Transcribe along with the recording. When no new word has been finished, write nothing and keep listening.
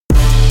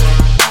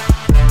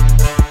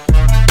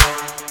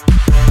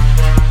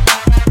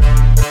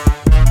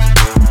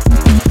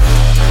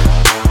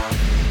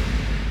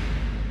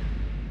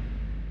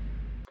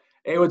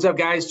what's up,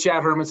 guys?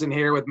 Chad Hermanson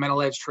here with Mental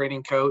Edge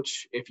Training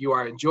Coach. If you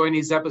are enjoying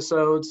these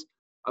episodes,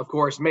 of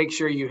course, make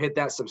sure you hit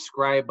that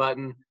subscribe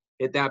button,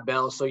 hit that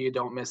bell so you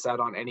don't miss out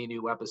on any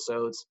new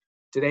episodes.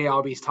 Today,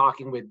 I'll be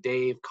talking with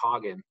Dave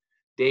Coggin.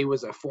 Dave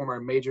was a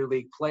former Major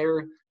League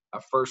player,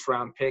 a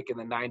first-round pick in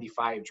the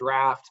 95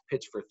 draft,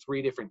 pitched for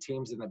 3 different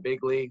teams in the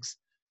big leagues,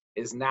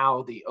 is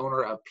now the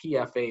owner of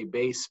PFA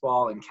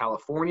Baseball in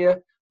California,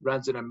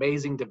 runs an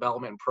amazing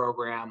development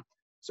program.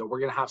 So we're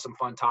going to have some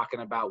fun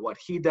talking about what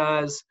he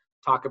does,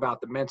 talk about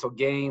the mental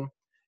game.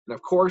 And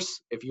of course,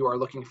 if you are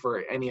looking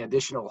for any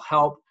additional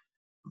help,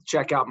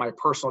 check out my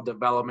personal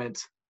development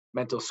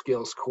mental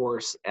skills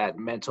course at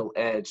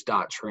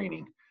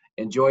mentaledge.training.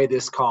 Enjoy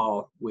this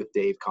call with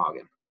Dave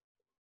Coggin.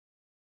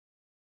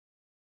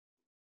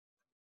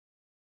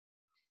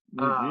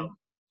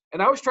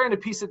 And I was trying to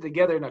piece it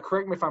together. Now,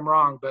 correct me if I'm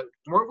wrong, but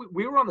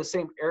we were on the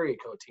same area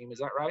code team. Is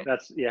that right?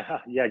 Yeah,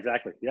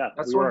 exactly. Yeah,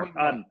 that's what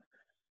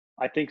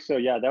I think so.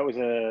 Yeah, that was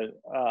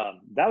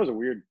a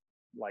weird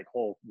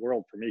whole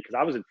world for me because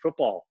I was in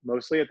football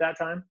mostly at that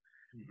time,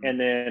 and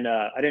then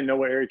I didn't know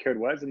what area code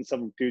was, and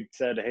some dude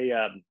said, "Hey,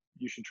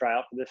 you should try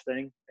out for this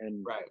thing."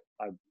 And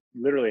I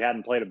literally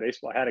hadn't played a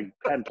baseball. Hadn't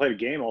played a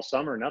game all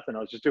summer, nothing. I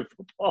was just doing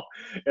football,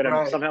 and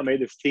I somehow made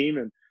this team.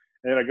 And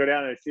then I go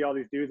down and I see all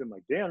these dudes. I'm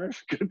like, damn,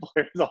 there's good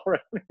players all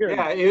around here.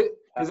 Yeah,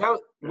 because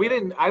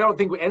I don't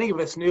think any of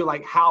us knew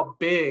how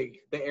big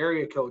the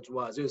area code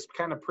was. It was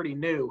kind of pretty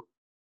new,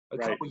 a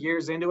couple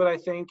years into it, I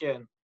think.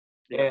 And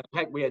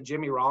heck, we had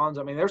Jimmy Rollins.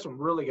 I mean, there's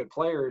some really good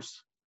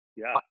players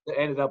that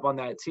ended up on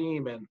that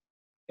team. And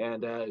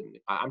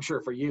I'm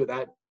sure for you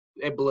that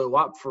it blew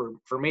up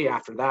for me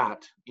after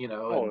that,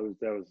 that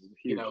was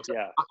huge.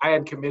 I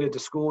hadn't committed to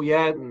school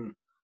yet, and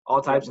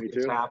all types of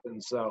things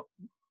happened. So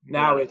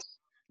now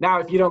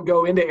if you don't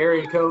go into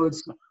area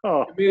codes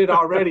committed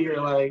already,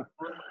 you're like,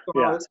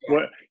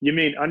 what you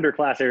mean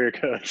underclass area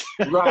codes?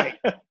 Right.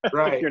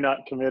 You're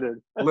not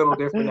committed. A little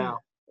different now.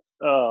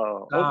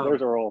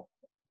 There's a roll.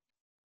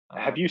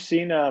 Have you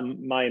seen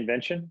my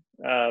invention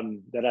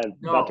that I'm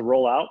about to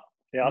roll out?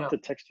 Yeah, I'll have to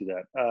text you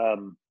that.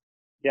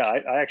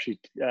 I actually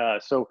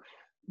so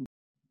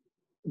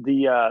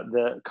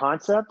the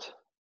concept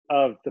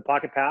of the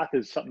pocket path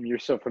is something you're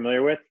so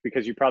familiar with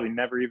because you probably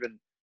never even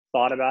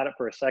thought about it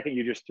for a second.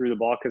 You just threw the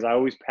ball because I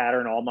always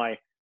pattern all my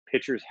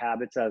pitchers'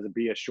 habits as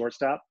be a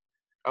shortstop.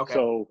 Okay.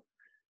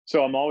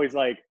 So I'm always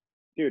like,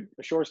 dude,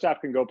 a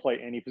shortstop can go play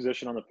any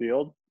position on the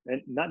field,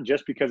 and not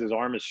just because his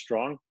arm is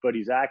strong, but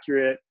he's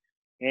accurate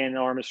and the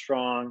arm is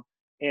strong,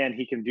 and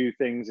he can do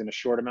things in a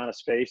short amount of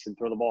space and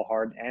throw the ball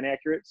hard and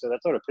accurate. So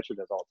that's what a pitcher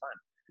does all the time.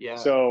 Yeah.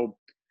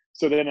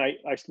 So then I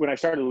when I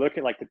started to look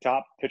at the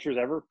top pitchers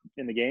ever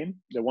in the game,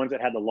 the ones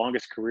that had the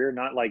longest career,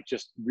 not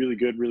just really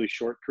good, really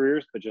short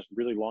careers, but just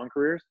really long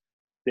careers,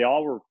 they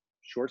all were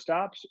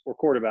shortstops or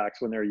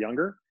quarterbacks when they were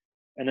younger.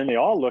 And then they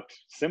all looked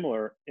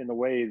similar in the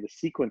way the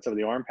sequence of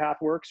the arm path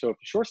works. So if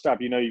you're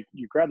shortstop, you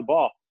grab the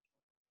ball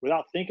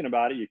without thinking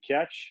about it, you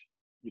catch,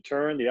 you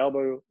turn, the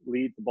elbow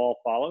leads, the ball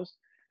follows,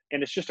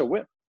 and it's just a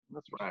whip.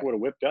 That's what a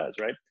whip does,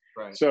 right?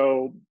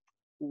 So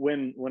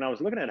when I was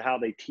looking at how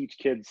they teach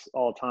kids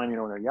all the time,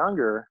 when they're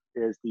younger,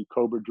 is the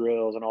Cobra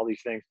drills and all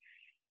these things,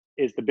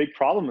 is the big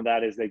problem with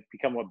that is they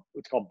become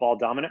what's called ball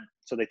dominant.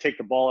 So they take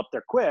the ball up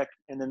there quick,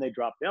 and then they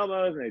drop the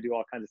elbows, and they do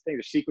all kinds of things.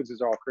 The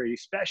sequences are all crazy,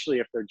 especially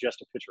if they're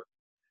just a pitcher.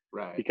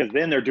 Right. Because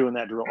then they're doing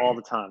that drill all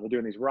the time. They're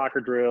doing these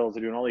rocker drills,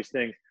 they're doing all these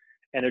things,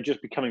 and they're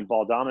just becoming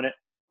ball dominant.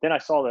 Then I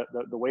saw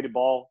the weighted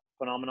ball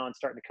phenomenon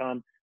starting to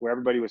come, where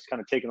everybody was kind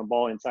of taking the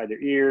ball inside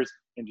their ears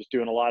and just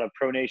doing a lot of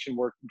pronation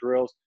work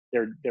drills.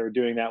 They were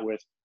doing that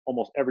with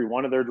almost every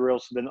one of their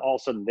drills. So then all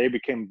of a sudden they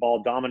became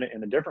ball dominant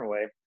in a different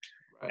way.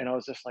 And I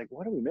was just like,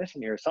 what are we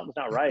missing here? Something's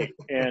not right.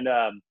 And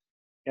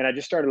I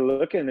just started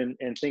looking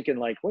and thinking,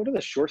 what do the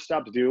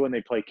shortstops do when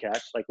they play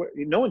catch?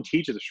 No one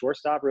teaches a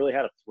shortstop really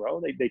how to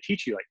throw. They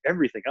teach you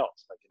everything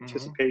else,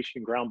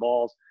 anticipation, ground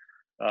balls,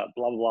 blah,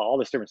 blah, blah, all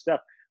this different stuff.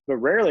 But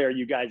rarely are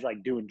you guys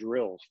doing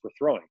drills for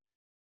throwing.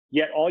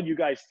 Yet all you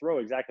guys throw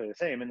exactly the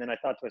same. And then I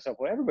thought to myself,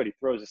 well, everybody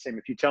throws the same.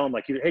 If you tell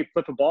them hey,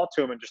 flip a ball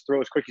to them and just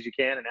throw as quick as you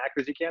can and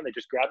accurate as you can, they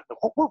just grab it and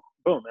whoop, whoop,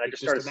 boom. And I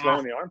just started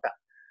throwing the arm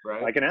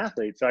path like an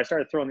athlete. So I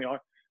started throwing the arm.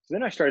 So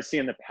then I started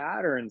seeing the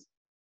patterns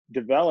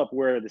develop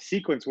where the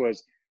sequence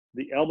was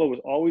the elbow was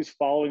always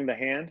following the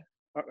hand,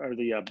 or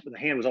the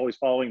hand was always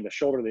following the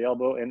shoulder of the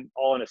elbow, and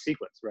all in a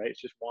sequence, right? It's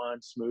just one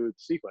smooth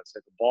sequence.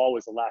 The ball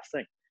was the last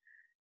thing.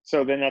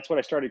 So then that's what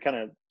I started kind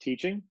of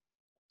teaching.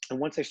 And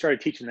once I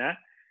started teaching that,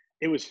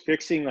 it was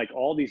fixing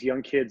all these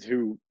young kids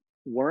who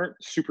weren't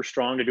super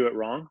strong to do it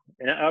wrong.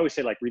 And I always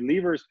say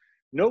relievers,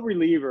 no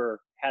reliever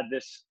had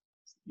this,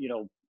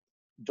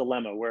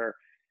 dilemma where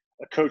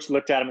a coach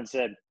looked at him and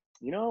said,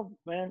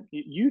 man,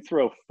 you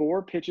throw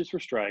 4 pitches for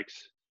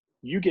strikes.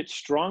 You get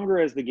stronger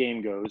as the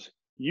game goes.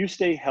 You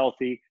stay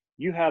healthy.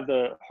 You have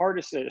the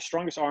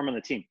strongest arm on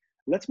the team.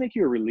 Let's make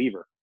you a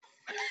reliever.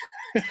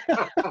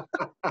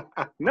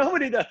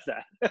 Nobody does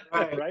that,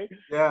 right?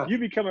 Yeah. You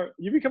become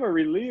a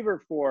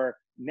reliever for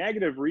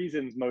negative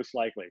reasons, most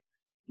likely.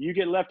 You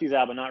get lefties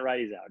out, but not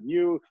righties out.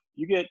 You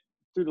get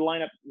through the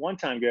lineup one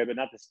time good, but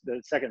not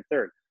the second,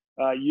 third.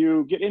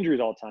 You get injuries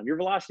all the time. Your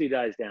velocity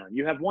dies down.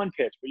 You have one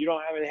pitch, but you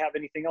don't really have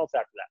anything else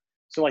after that.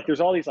 So like,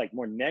 there's all these like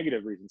more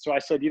negative reasons. So I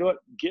said, you know what?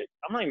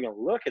 I'm not even gonna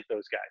look at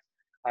those guys.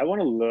 I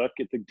want to look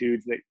at the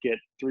dudes that get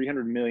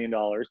 $300 million,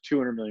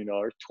 $200 million,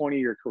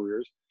 20-year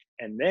careers,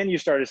 and then you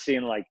started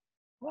seeing like,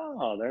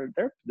 wow,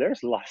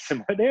 there's a lot of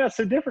similar. They're not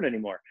so different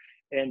anymore.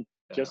 And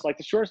just like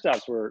the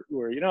shortstops were,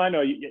 I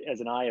know you, as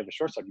an eye of a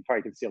shortstop, you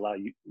probably can see a lot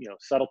of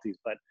subtleties,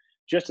 but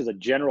just as a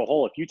general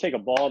whole, if you take a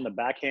ball in the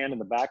backhand in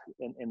the back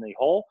in the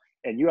hole,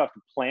 and you have to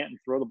plant and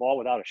throw the ball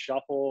without a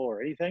shuffle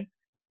or anything,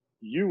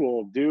 you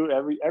will do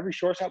every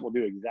shortstop will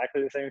do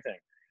exactly the same thing.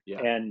 Yeah.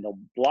 And they'll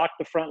block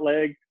the front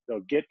leg,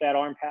 they'll get that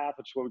arm path,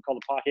 which is what we call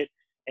the pocket,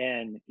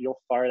 and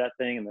you'll fire that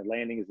thing, and the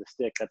landing is the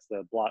stick. That's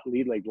the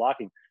lead leg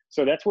blocking.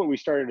 So that's what we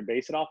started to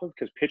base it off of,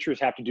 because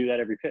pitchers have to do that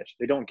every pitch.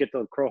 They don't get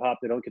the crow hop,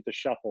 they don't get the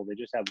shuffle, they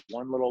just have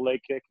one little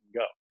leg kick and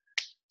go.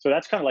 So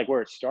that's kind of like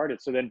where it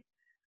started. So then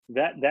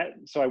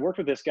so I worked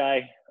with this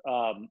guy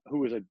who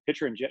was a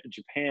pitcher in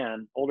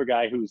Japan, older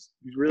guy who's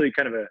really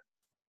kind of a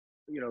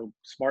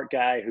smart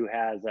guy who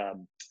has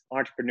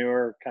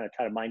entrepreneur kind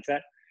of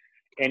mindset.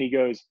 And he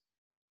goes,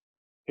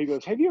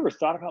 have you ever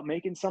thought about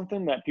making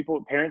something that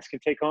parents can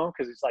take home?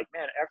 Because it's like,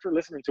 man, after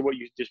listening to what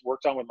you just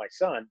worked on with my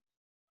son,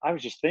 I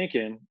was just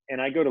thinking,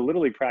 and I go to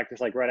Little League practice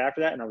like right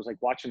after that, and I was like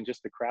watching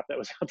just the crap that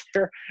was out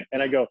there,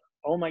 and I go,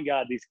 oh my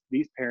God,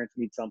 these parents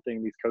need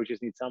something, these coaches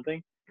need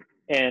something.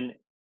 And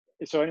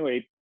so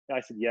anyway, I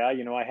said, yeah,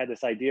 I had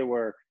this idea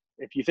where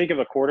if you think of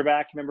a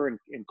quarterback, remember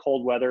in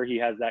cold weather, he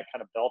has that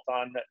kind of belt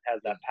on that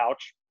has that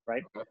pouch,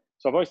 right? Okay.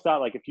 So I've always thought,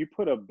 like, if you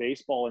put a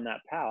baseball in that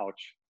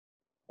pouch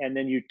and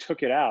then you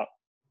took it out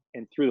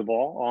and threw the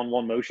ball on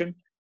one motion,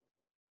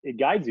 it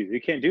guides you.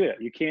 You can't do it.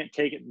 You can't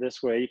take it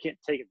this way. You can't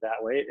take it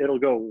that way. It'll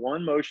go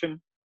one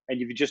motion, and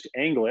you just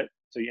angle it.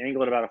 So you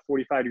angle it about a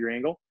 45-degree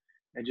angle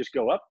and just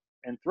go up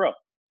and throw.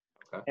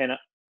 Okay. And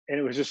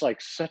it was just like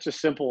such a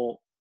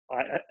simple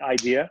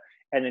idea.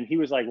 And then he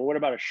was like, well, what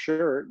about a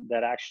shirt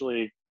that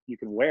actually you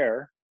can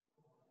wear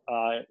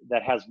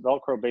that has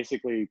Velcro,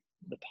 basically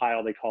the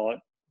pile, they call it,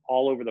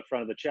 all over the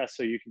front of the chest,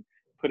 so you can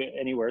put it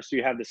anywhere. So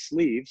you have the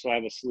sleeve. So I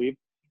have a sleeve,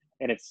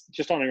 and it's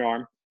just on your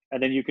arm.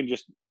 And then you can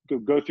just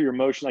go through your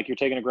motion like you're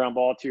taking a ground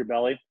ball to your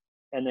belly,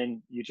 and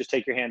then you just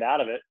take your hand out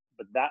of it,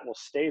 but that will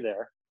stay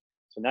there.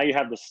 So now you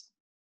have this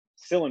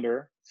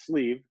cylinder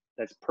sleeve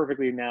that's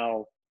perfectly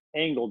now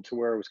angled to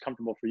where it was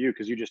comfortable for you,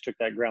 because you just took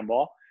that ground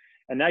ball.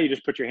 And now you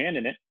just put your hand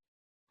in it,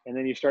 and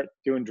then you start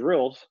doing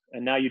drills.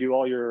 And now you do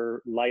all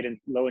your light and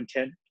low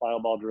intent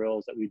plyo ball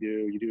drills that we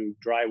do. You do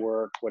dry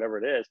work, whatever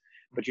it is,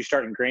 but you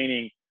start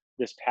ingraining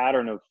this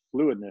pattern of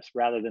fluidness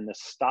rather than this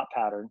stop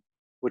pattern,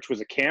 which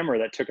was a camera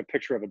that took a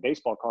picture of a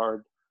baseball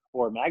card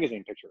or a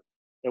magazine picture.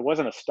 It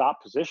wasn't a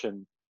stop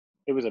position.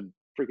 It was a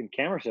freaking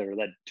camera sitter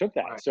that took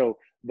that. Right. So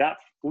that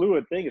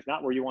fluid thing is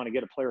not where you want to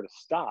get a player to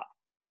stop.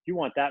 You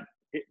want that.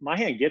 My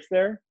hand gets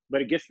there,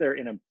 but it gets there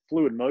in a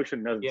fluid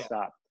motion, doesn't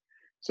stop.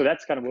 So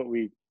that's kind of what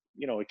we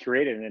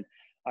curated. And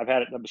I've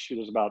had it,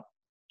 there's about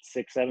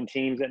 6-7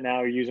 teams that now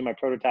are using my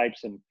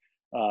prototypes. And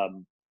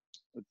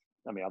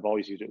I've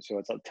always used it. So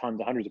it's like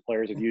hundreds of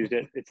players have used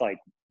it. It's like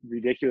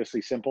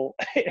ridiculously simple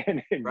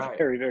and right.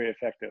 Very, very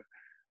effective.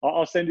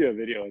 I'll send you a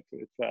video.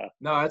 It's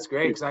no, that's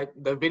great. Because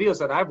the videos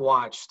that I've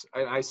watched,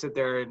 I sit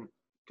there and,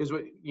 because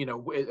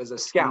as a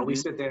scout, mm-hmm. we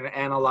sit there and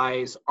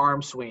analyze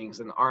arm swings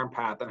and arm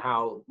path and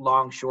how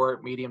long,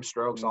 short, medium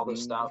strokes, mm-hmm. all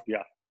this stuff.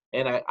 Yeah.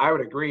 And I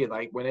would agree,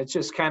 like when it's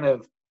just kind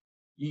of,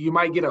 you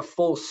might get a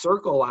full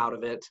circle out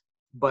of it,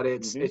 but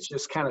it's mm-hmm. it's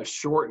just kind of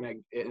short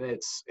and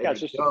it's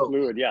just a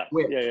fluid. Yeah.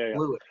 Quick, yeah.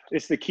 Fluid.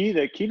 It's the key.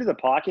 The key to the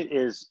pocket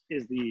is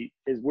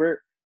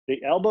where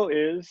the elbow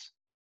is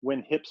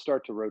when hips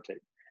start to rotate,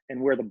 and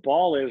where the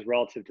ball is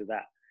relative to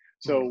that.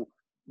 So mm-hmm.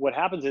 what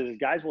happens is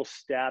guys will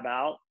stab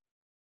out,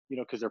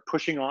 because they're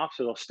pushing off.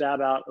 So they'll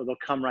stab out or they'll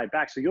come right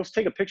back. So you'll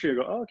take a picture and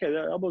go, oh, okay,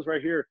 their elbow's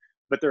right here.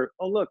 But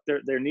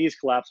their knees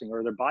collapsing,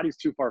 or their body's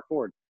too far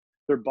forward.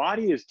 Their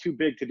body is too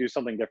big to do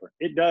something different.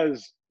 It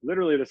does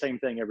literally the same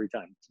thing every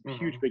time. It's a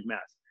mm-hmm. huge, big mass.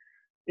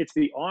 It's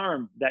the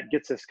arm that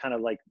gets us kind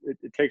of like,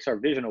 it takes our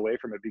vision away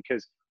from it,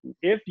 because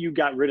if you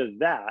got rid of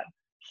that,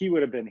 he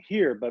would have been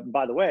here. But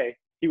by the way,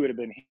 he would have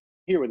been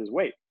here with his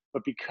weight.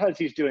 But because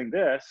he's doing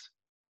this,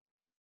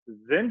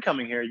 then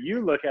coming here,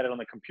 you look at it on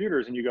the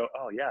computers and you go,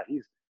 oh yeah,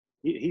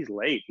 he's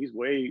late. His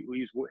weight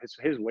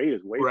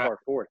is way right. far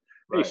forward.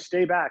 Hey, right.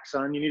 Stay back,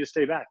 son. You need to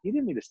stay back. He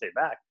didn't need to stay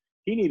back.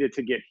 He needed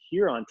to get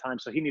here on time,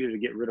 so he needed to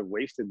get rid of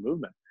wasted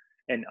movement.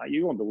 And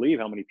you won't believe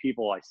how many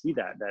people I see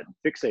that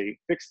fix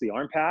the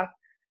arm path,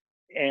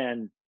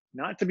 and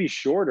not to be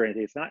short or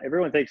anything. It's not,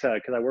 everyone thinks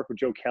because I work with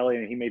Joe Kelly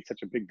and he made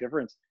such a big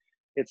difference.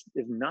 It's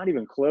not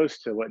even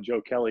close to what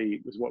Joe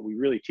Kelly was, what we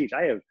really teach.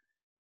 I have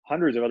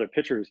hundreds of other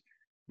pitchers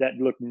that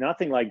look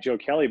nothing like Joe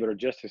Kelly, but are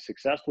just as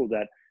successful.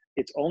 That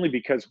it's only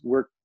because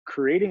we're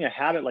creating a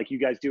habit like you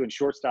guys do in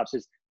shortstops,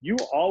 is you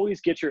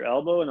always get your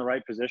elbow in the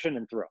right position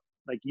and throw.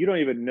 Like, you don't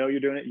even know you're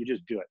doing it. You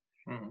just do it.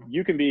 Mm-hmm.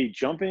 You can be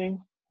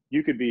jumping.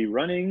 You could be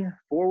running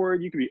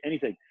forward. You could be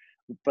anything.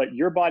 but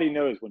your body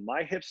knows when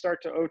my hips start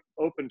to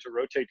open to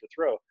rotate to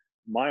throw,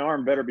 my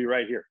arm better be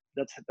right here.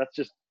 That's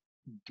just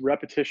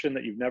repetition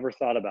that you've never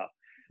thought about.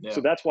 Yeah.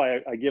 So that's why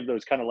I give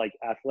those kind of like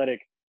athletic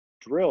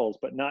drills,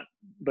 but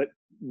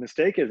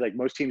mistake is like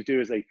most teams do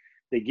is they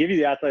give you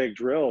the athletic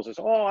drills. It's,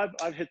 oh,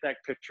 I've hit that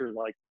pitcher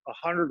like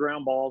 100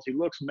 ground balls. He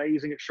looks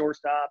amazing at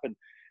shortstop and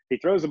he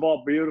throws the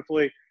ball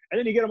beautifully. And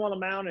then you get him on the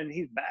mound and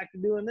he's back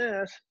to doing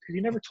this because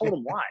you never told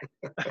him why.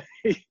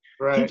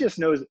 He just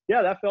knows,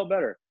 yeah, that felt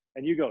better.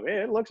 And you go,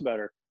 hey, it looks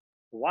better.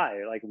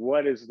 Why? Like,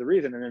 what is the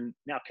reason? And then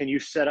now, can you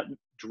set up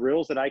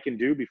drills that I can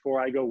do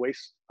before I go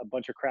waste a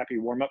bunch of crappy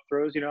warm-up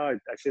throws? You know, I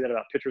say that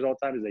about pitchers all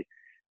the time. Is they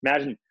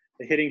imagine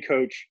the hitting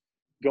coach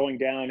going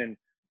down and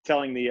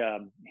telling the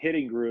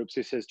hitting groups,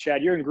 he says,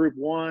 Chad, you're in group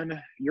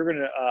 1. You're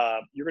gonna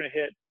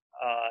hit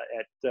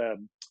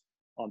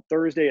on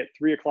Thursday at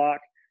 3:00.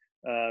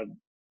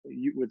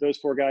 With those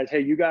 4 guys. Hey,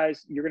 you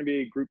guys, you're gonna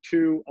be group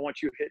 2. I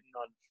want you hitting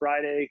on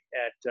Friday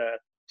at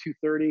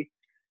 2:30.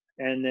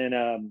 And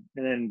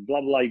then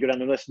blah, blah, you go down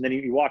the list and then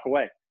you walk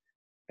away.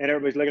 And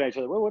everybody's looking at each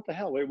other. Well, what the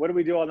hell? What do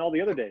we do on all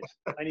the other days?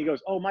 And he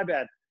goes, oh, my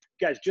bad.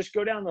 Guys, just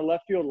go down the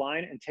left field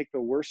line and take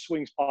the worst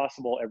swings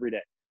possible every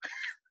day.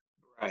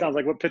 Right. Sounds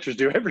like what pitchers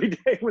do every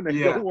day when they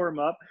go warm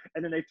up.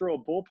 And then they throw a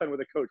bullpen with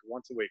a coach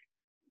once a week.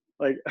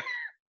 Like,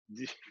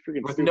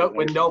 with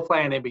no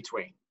plan in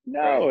between.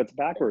 No, it's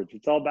backwards.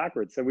 It's all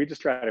backwards. So we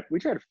try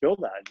to fill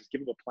that, just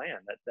give them a plan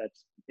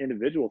that's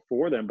individual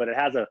for them. But it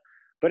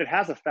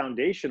has a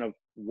foundation of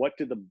what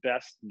do the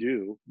best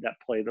do that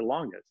play the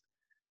longest,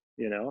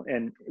 you know,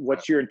 and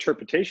what's your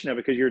interpretation of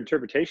it? Because your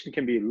interpretation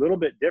can be a little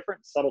bit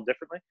different, subtle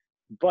differently,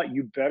 but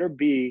you better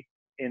be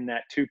in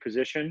that 2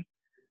 position.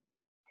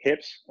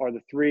 Hips are the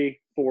 3,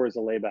 4 is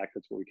a layback.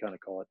 That's what we kind of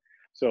call it.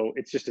 So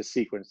it's just a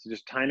sequence,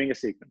 just timing a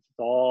sequence. It's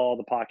all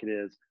the pocket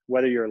is.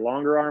 Whether you're a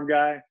longer arm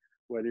guy,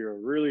 whether you're a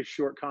really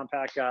short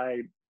compact guy,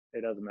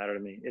 it doesn't matter to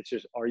me. It's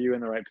just, are you in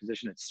the right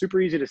position? It's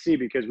super easy to see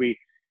because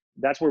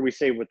that's where we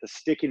say with the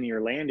sticking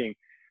your landing,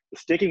 the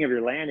sticking of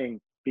your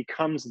landing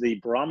becomes the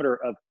barometer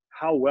of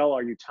how well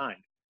are you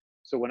timed.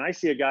 So when I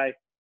see a guy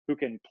who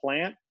can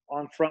plant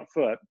on front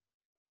foot,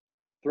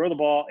 throw the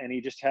ball, and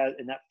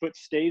and that foot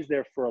stays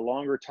there for a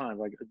longer time.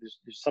 Like there's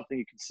something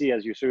you can see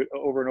as you see it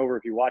over and over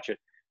if you watch it.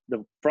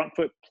 The front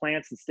foot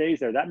plants and stays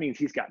there. That means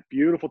he's got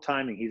beautiful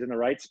timing. He's in the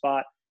right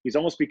spot. He's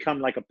almost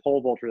become like a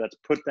pole vaulter that's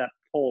put that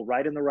pole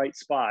right in the right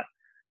spot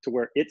to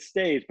where it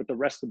stays, but the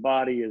rest of the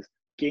body is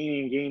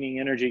gaining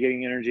energy,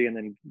 and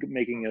then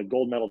making a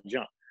gold medal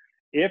jump.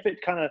 If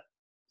it kind of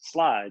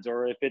slides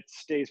or if it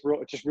stays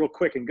real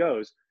quick and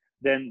goes,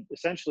 then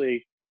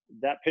essentially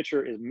that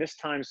pitcher is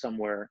mistimed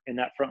somewhere, and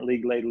that front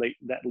lead leg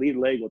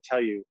will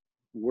tell you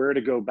where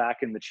to go back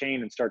in the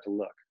chain and start to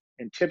look.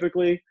 And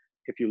typically,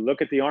 if you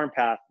look at the arm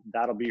path,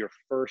 that'll be your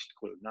first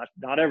clue.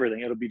 Not everything.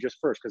 It'll be just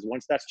first, because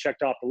once that's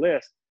checked off the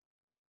list,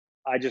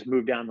 I just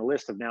move down the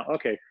list of now,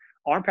 okay,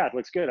 arm path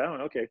looks good.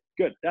 Okay,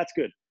 good. That's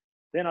good.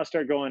 Then I'll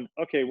start going,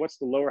 okay, what's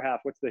the lower half?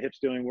 What's the hips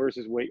doing? Where's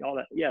his weight? All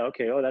that. Yeah,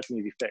 okay. Oh, that's an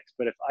easy fix.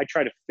 But if I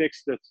try to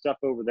fix the stuff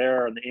over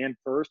there on the end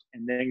first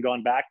and then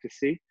gone back to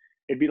see,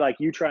 it'd be like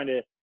you trying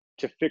to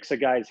fix a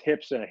guy's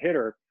hips and a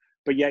hitter,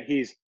 but yet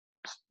he's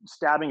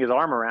stabbing his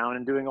arm around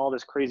and doing all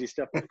this crazy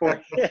stuff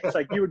before he hits.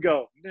 Like you would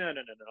go, no.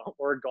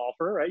 Or a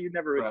golfer, right? You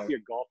never would see a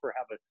golfer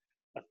have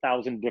a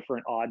 1,000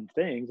 different odd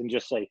things and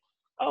just say,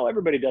 oh,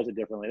 everybody does it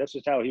differently. That's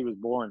just how he was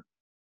born.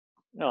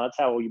 No, that's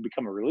how you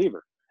become a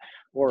reliever.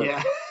 Or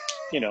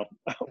you know,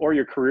 or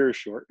your career is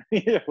short.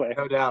 Either way.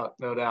 No doubt.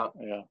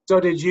 Yeah.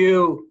 So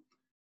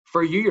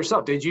for you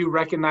yourself, did you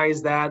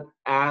recognize that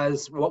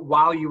as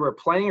while you were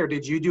playing, or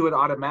did you do it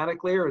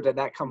automatically, or did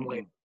that come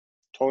later?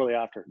 Totally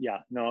after. Yeah,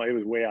 no, it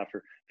was way after.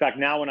 In fact,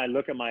 now when I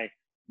look at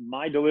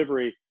my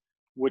delivery,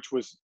 which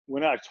was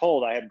when I was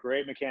told I had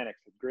great mechanics,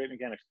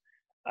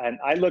 and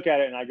I look at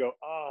it and I go,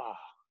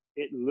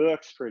 it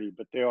looks pretty,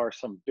 but there are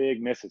some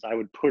big misses. I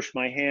would push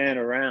my hand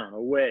around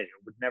away. I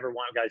would never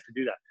want guys to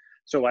do that.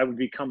 So I would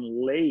become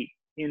late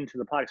into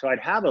the pocket. So I'd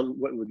have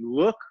what would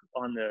look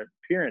on the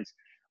appearance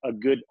a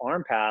good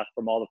arm path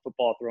from all the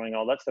football throwing,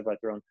 all that stuff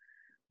I'd thrown.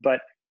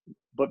 But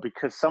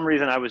because some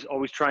reason I was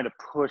always trying to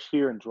push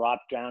here and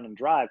drop down and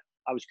drive,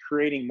 I was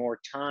creating more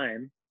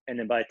time. And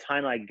then by the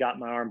time I got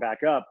my arm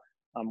back up,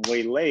 I'm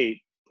way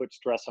late, put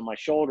stress on my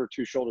shoulder,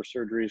 2 shoulder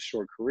surgeries,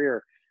 short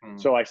career.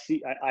 So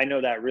I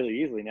know that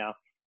really easily now.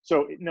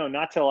 So no,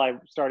 not till I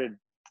started,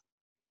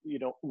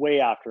 way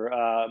after.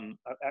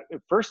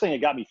 First thing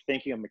that got me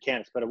thinking of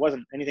mechanics, but it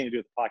wasn't anything to do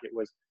with the pocket,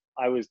 was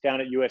I was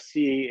down at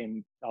USC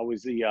and I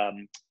was the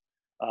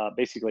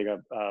basically a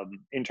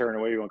intern, or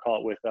whatever you want to call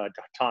it, with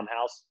Tom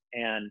House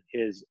and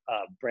his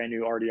brand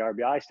new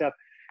RDRBI stuff.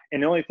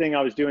 And the only thing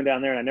I was doing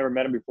down there, and I never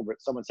met him before,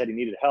 but someone said he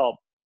needed help,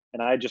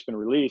 and I had just been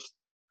released.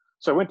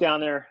 So I went down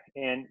there,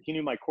 and he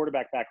knew my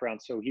quarterback background,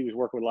 so he was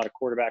working with a lot of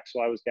quarterbacks.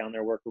 So I was down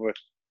there working with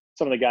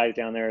some of the guys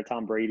down there,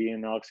 Tom Brady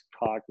and Alex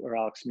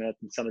Smith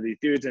and some of these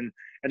dudes. And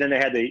then they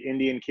had the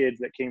Indian kids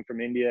that came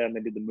from India, and they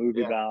did the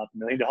movie about $1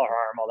 Million Arm,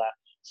 all that.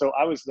 So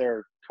I was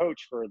their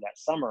coach for that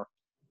summer.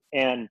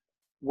 And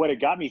what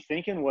it got me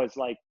thinking was,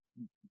 like,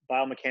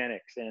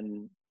 biomechanics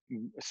and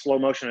slow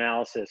motion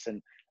analysis.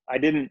 And I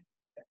didn't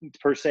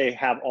per se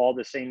have all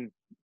the same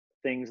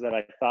things that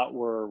I thought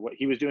were what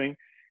he was doing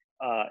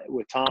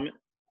with Tom,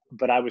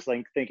 but I was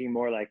like thinking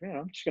more like, man,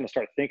 I'm just going to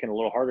start thinking a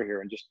little harder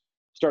here and just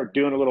start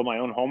doing a little of my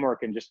own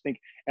homework and just think.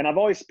 And I've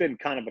always been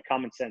kind of a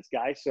common sense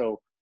guy, so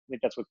I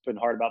think that's what's been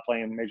hard about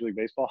playing Major League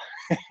Baseball.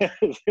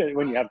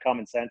 When you have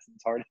common sense,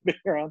 it's hard to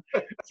be around.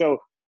 So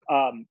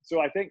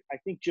I think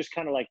just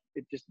kind of like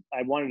it, just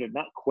I wanted to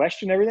not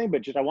question everything,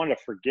 but just I wanted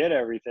to forget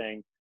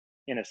everything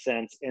in a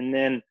sense, and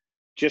then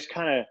just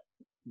kind of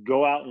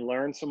go out and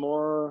learn some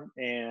more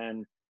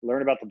and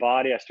learn about the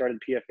body. I started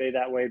PFA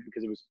that way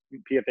because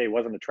PFA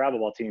wasn't a travel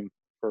ball team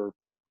for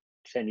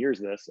 10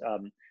 years. It's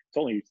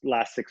only the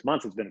last 6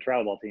 months it's been a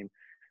travel ball team,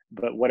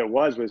 but what it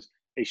was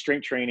a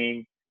strength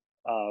training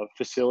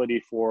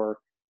facility for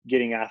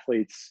getting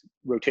athletes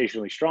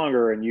rotationally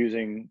stronger and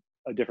using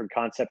a different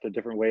concept, a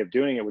different way of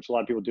doing it, which a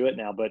lot of people do it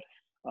now. But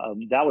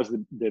that was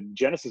the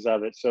genesis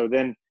of it. So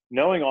then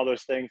knowing all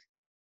those things,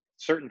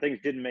 certain things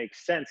didn't make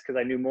sense because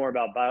I knew more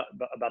about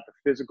the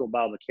physical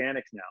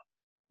biomechanics now.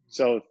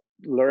 So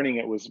learning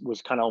it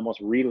was kind of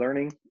almost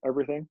relearning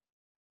everything.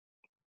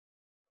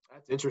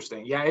 That's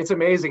interesting. Yeah, it's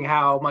amazing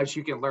how much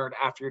you can learn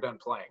after you're done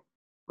playing,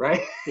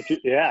 right?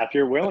 If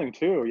you're willing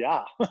to,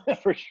 yeah,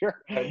 for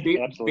sure.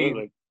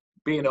 Absolutely.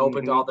 Being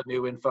open to all the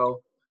new info.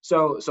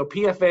 So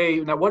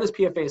PFA, now what does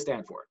PFA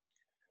stand for?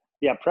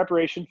 Yeah,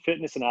 preparation,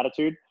 fitness, and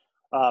attitude.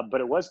 But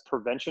it was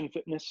prevention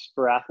fitness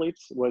for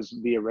athletes was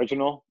the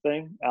original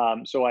thing.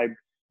 So I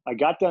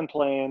got done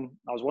playing.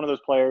 I was one of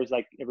those players,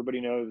 like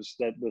everybody knows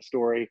that the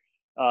story.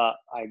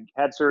 I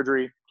had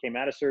surgery, came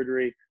out of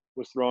surgery,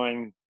 was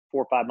throwing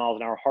 4 or 5 miles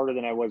an hour harder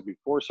than I was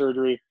before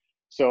surgery.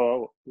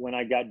 So when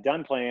I got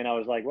done playing, I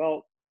was like,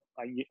 well,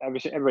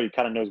 everybody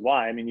kind of knows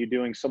why. I mean, you're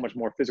doing so much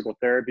more physical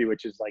therapy,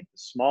 which is like the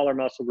smaller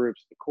muscle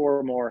groups, the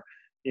core more,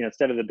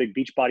 instead of the big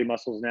beach body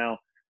muscles now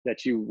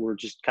that you were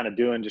just kind of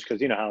doing just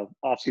because, how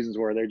off seasons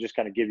were, they just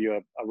kind of give you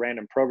a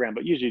random program,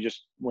 but usually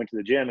just went to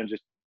the gym and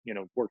just,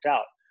 worked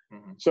out.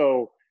 Mm-hmm.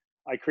 So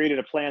I created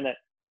a plan that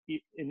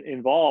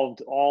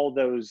involved all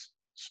those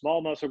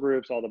small muscle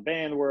groups, all the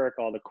band work,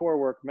 all the core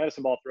work,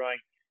 medicine ball throwing,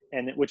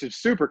 and which is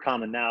super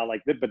common now.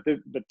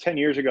 But 10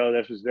 years ago,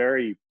 this was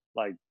very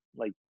like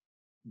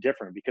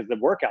different because the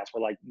workouts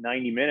were like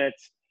 90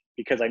 minutes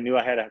because I knew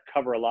I had to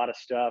cover a lot of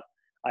stuff.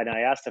 And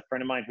I asked a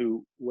friend of mine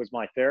who was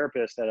my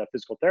therapist at a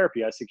physical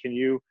therapy, I said, can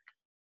you,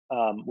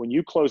 when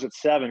you close at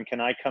 7,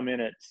 can I come in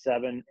at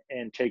 7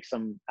 and take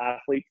some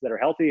athletes that are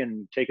healthy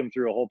and take them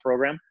through a whole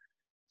program?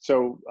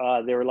 So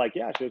they were like,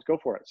 yeah, just go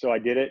for it. So I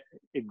did it.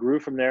 It grew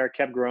from there,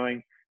 kept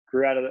growing,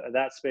 grew out of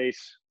that space,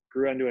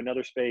 grew into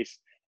another space.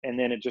 And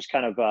then it just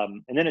kind of,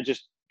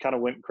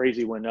 went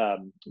crazy when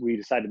we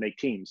decided to make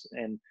teams.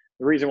 And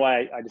the reason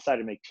why I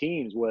decided to make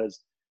teams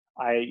was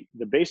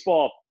the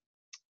baseball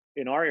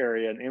in our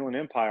area in Inland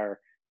Empire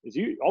is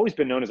always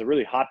been known as a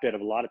really hotbed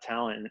of a lot of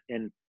talent.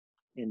 And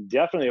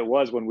definitely it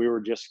was when we were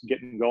just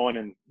getting going.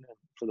 And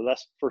for the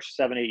first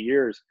 7-8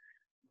 years,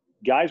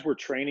 guys were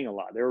training a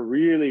lot. They were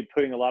really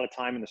putting a lot of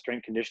time in the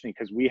strength conditioning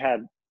because we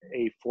had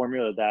a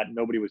formula that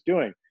nobody was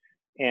doing.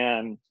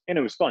 And it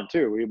was fun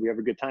too. We have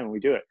a good time when we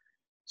do it.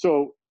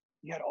 So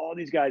you had all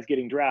these guys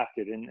getting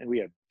drafted and we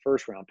had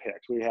first round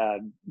picks. We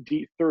had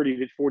 30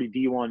 to 40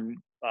 D1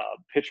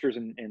 pitchers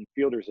and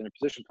fielders and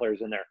position players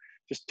in there,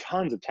 just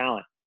tons of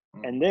talent.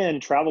 And then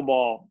travel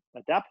ball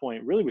at that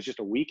point really was just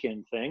a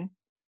weekend thing.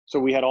 So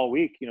we had all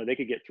week, they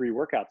could get 3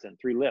 workouts in,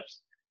 3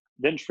 lifts.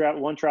 Then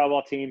one travel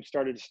ball team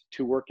started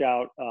to work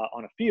out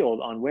on a field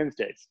on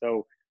Wednesdays.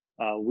 So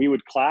we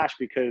would clash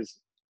because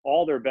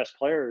all their best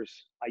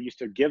players, I used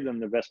to give them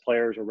the best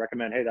players or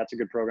recommend, hey, that's a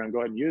good program.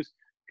 Go ahead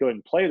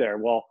and play there.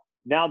 Well,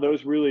 now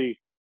those really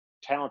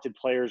talented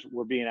players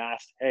were being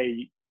asked,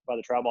 hey, by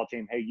the travel ball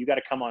team, hey, you got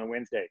to come on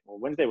Wednesday. Well,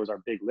 Wednesday was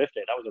our big lift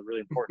day. That was a really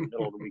important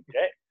middle of the week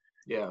day.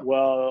 Yeah.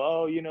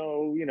 Well,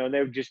 they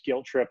would just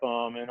guilt trip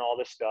them and all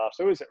this stuff.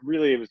 So it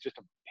was just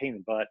a pain in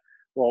the butt.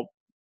 Well,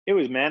 it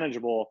was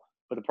manageable,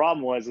 but the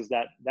problem was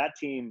that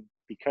team,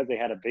 because they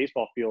had a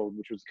baseball field,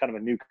 which was kind of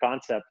a new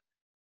concept,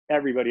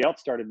 everybody else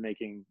started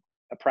making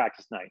a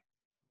practice night.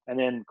 And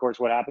then, of course,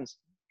 what happens?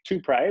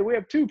 We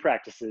have 2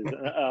 practices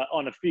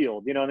on a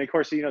field, and of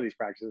course, these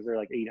practices, they're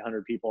like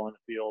 800 people on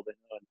the field.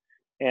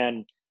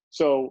 And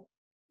so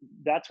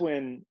that's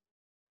when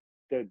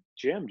the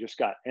gym just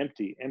got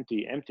empty.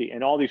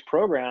 And all these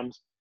programs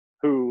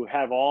who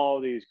have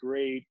all these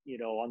great,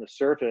 on the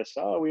surface,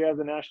 oh, we have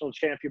the national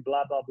champion,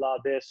 blah, blah, blah,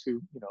 this,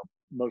 who,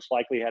 most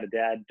likely had a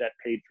dad that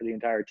paid for the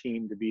entire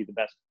team to be the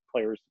best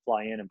players to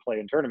fly in and play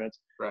in tournaments.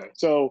 Right.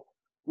 So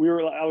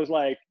I was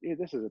like, hey,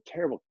 this is a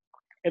terrible.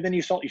 And then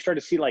you start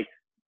to see like,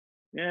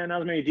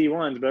 not as many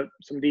D1s, but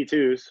some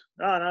D2s.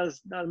 Oh, not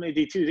as many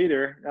D2s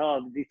either.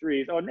 Oh,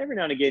 D3s. Oh, and every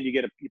now and again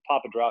you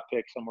pop a draft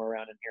pick somewhere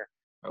around in here.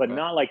 Okay. But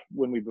not like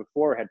when we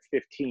before had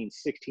 15,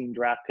 16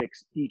 draft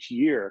picks each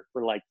year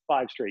for like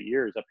 5 straight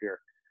years up here.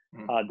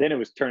 Mm-hmm. Then it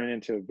was turning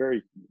into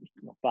very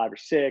 5 or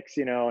 6,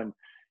 and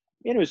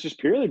And it was just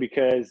purely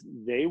because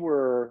they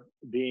were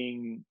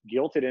being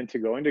guilted into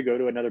go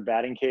to another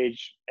batting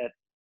cage at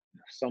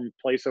some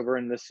place over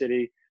in this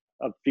city,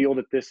 a field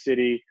at this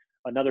city,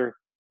 another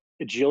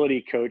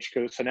agility coach.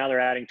 So now they're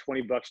adding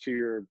 $20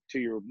 to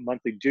your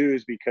monthly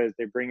dues because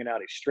they're bringing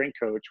out a strength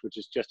coach, which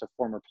is just a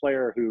former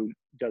player who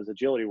does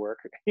agility work.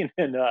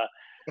 And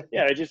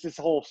yeah, it just this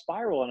whole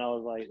spiral. And I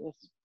was like, this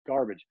is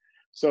garbage.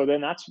 So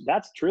then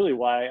that's truly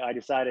why I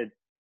decided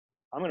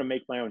I'm going to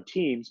make my own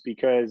teams,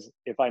 because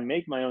if I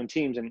make my own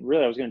teams, and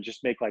really I was going to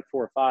just make like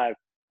 4 or 5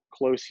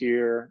 close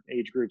here,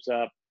 age groups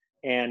up.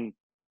 And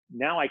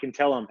now I can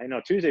tell them, hey,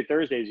 no, Tuesday,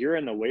 Thursdays, you're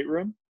in the weight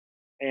room,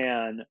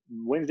 and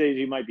Wednesdays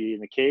you might be in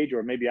the cage,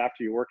 or maybe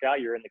after you work out,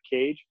 you're in the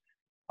cage.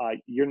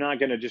 You're not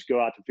going to just go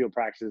out to field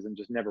practices and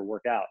just never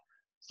work out.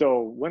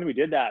 So when we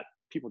did that,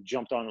 people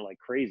jumped on it like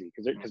crazy,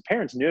 because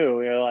parents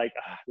knew, like,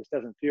 this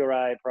doesn't feel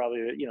right.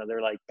 Probably,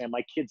 they're like, man,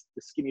 my kid's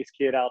the skinniest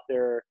kid out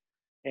there,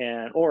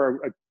 or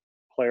a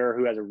player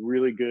who has a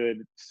really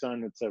good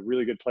son that's a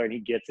really good player and he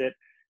gets it.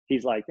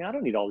 He's like, I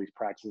don't need all these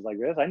practices like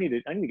this. I need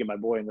to get my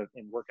boy in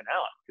working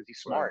out, because he's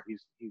smart. Right.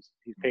 He's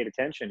paid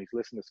attention. He's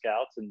listened to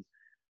scouts, and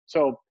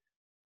so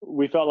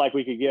we felt like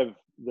we could give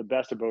the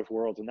best of both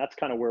worlds, and that's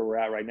kind of where we're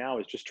at right now,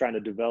 is just trying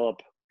to develop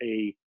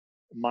a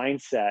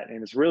mindset.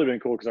 And it's really been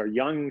cool because our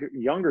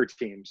younger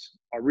teams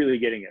are really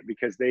getting it,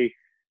 because they're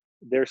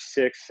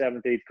 6th,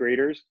 7th, 8th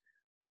graders,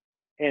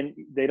 and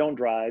they don't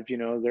drive,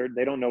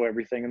 they don't know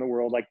everything in the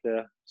world like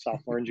the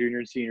sophomore and junior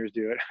and seniors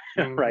do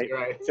it. Right.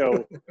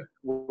 So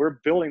we're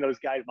building those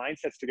guys'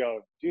 mindsets to go,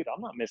 dude,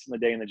 I'm not missing the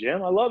day in the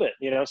gym. I love it.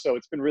 So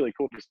it's been really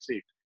cool to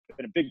see. It's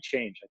been a big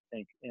change, I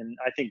think. And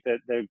I think that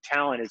the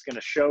talent is going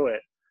to show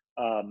it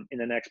in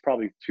the next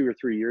probably 2 or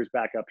 3 years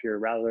back up here,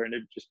 rather than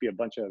it just be a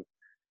bunch of,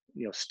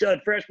 stud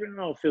freshmen,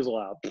 and fizzle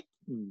out.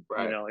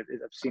 Right. I've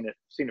seen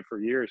it for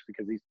years,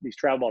 because these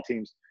travel ball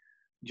teams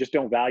just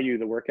don't value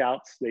the workouts.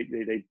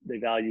 They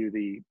value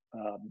the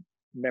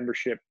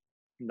membership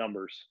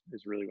numbers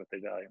is really what they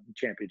value,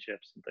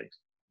 championships and things.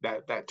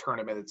 That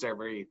tournament, it's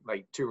every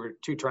like two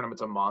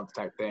tournaments a month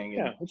type thing.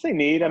 Yeah, which they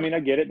need. I mean,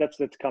 I get it. That's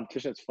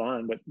competition. It's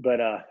fun, but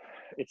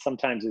it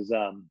sometimes is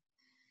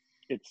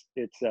it's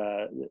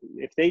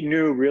if they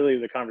knew really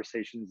the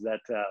conversations that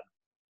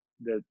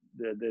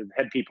the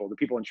head people, the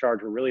people in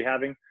charge, were really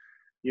having,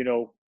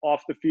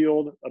 off the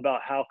field,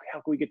 about how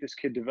can we get this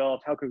kid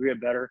developed, how can we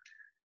get better.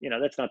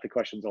 That's not the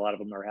questions a lot of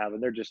them are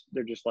having. They're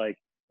just like,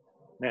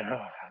 man,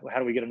 how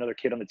do we get another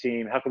kid on the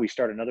team? How can we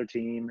start another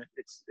team?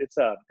 It's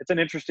an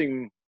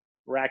interesting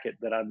racket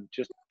that I'm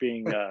just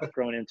being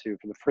thrown into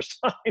for the first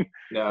time.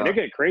 Yeah. And they're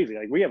getting crazy.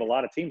 Like, we have a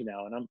lot of teams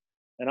now,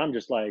 and I'm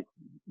just like,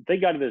 they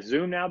got to this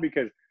Zoom now,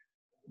 because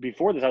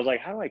before this I was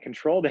like, how do I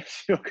control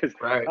this? Because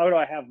how do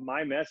I have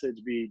my message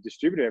be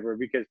distributed everywhere?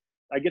 Because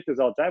I get this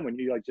all the time when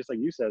you, like, just like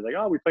you said, like,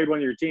 oh, we played one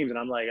of your teams, and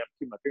I'm like, I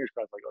keep my fingers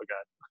crossed, like, oh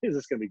God, is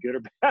this going to be good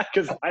or bad?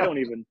 Because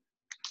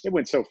it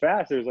went so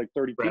fast. There's like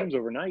 30 teams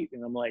overnight,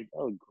 and I'm like,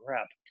 oh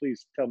crap!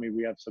 Please tell me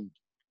we have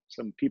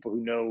some people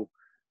who know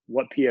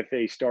what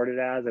PFA started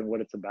as and what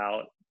it's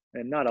about.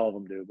 And not all of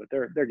them do, but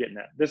they're getting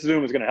that. This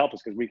Zoom is going to help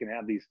us, because we can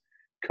have these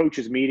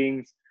coaches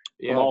meetings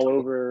from all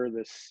over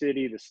the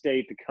city, the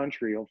state, the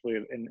country, hopefully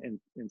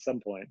in some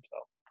point. So.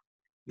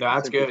 No,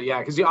 that's good. Yeah,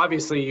 because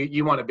obviously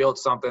you want to build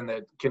something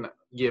that can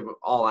give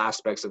all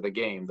aspects of the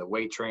game, the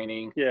weight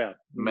training, the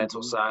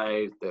mental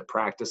side, the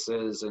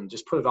practices, and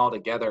just put it all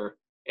together.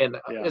 And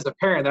as a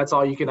parent, that's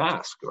all you can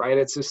ask, right?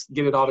 It's just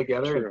get it all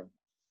together and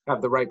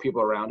have the right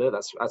people around it.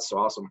 That's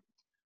awesome.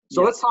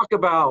 So let's talk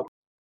about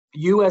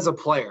you as a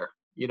player.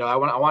 I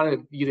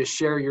wanted you to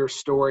share your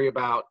story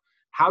about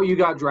how you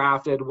got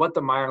drafted, what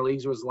the minor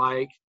leagues was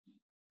like.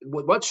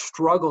 What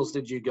struggles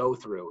did you go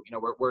through?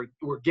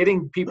 We're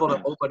getting people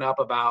to open up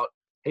about,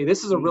 hey,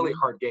 this is a really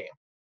hard game.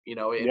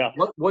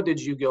 What did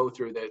you go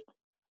through that,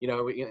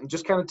 and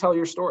just kind of tell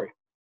your story.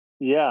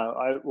 Yeah,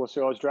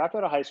 so I was drafted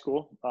out of high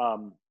school.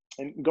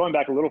 And going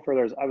back a little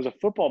further, I was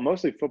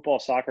mostly football,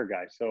 soccer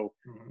guy. So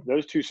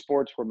those two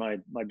sports were my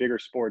bigger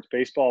sports.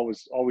 Baseball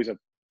was always a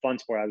fun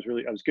sport.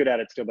 I was good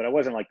at it still, but I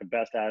wasn't like the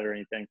best at it or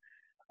anything.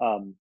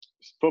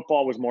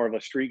 Football was more of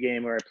a street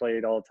game where I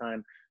played all the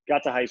time.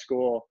 Got to high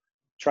school,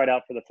 tried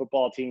out for the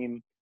football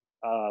team,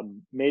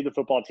 made the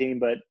football team,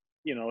 but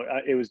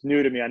it was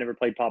new to me. I never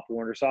played Pop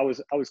Warner, so I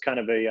was kind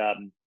of a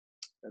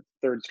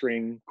third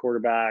string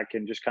quarterback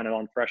and just kind of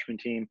on freshman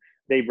team.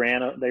 They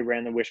ran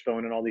the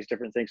wishbone and all these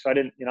different things. So I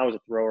didn't, I was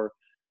a thrower.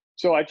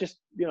 So I just,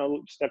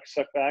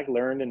 stuck back,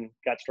 learned, and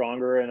got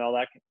stronger and all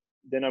that.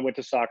 Then I went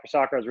to soccer.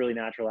 Soccer I was really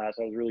natural at,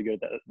 so I was really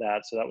good at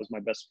that. So that was my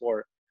best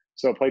sport.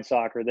 So I played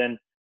soccer. Then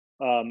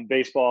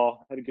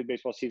baseball, had a good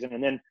baseball season.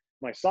 And then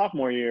my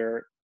sophomore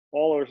year,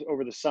 all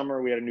over the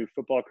summer, we had a new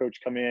football coach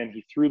come in.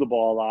 He threw the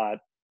ball a lot.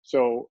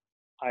 So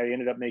I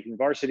ended up making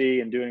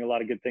varsity and doing a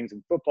lot of good things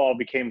in football,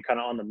 became kind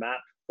of on the map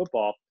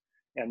football.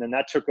 And then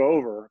that took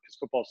over, because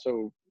football's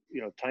so,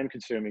 time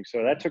consuming.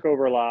 So that took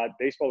over a lot.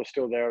 Baseball was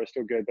still there. It was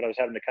still good, but I was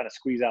having to kind of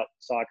squeeze out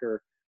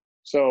soccer.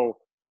 So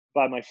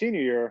by my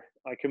senior year,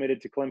 I committed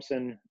to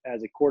Clemson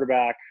as a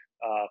quarterback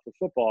for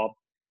football.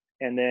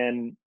 And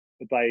then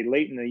But by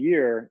late in the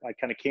year, I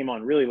kind of came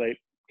on really late,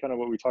 kind of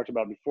what we talked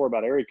about before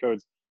about area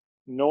codes.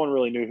 No one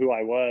really knew who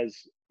I was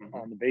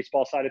on the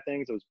baseball side of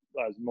things. I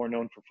was more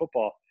known for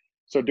football.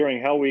 So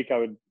during Hell Week,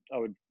 I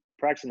would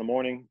practice in the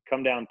morning,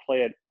 come down,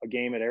 play at a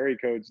game at area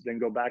codes, then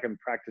go back and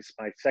practice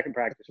my second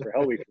practice for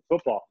Hell Week for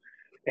football.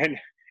 And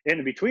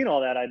in between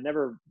all that, I'd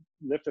never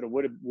lifted a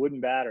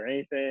wooden bat or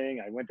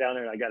anything. I went down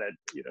there and I got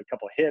a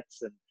couple of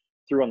hits and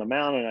threw on the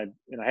mound, and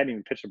I hadn't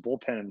even pitched a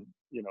bullpen,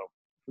 who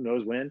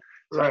knows when.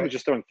 So I was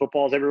just throwing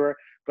footballs everywhere,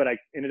 but I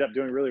ended up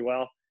doing really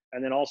well.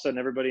 And then all of a sudden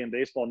everybody in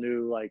baseball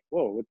knew, like,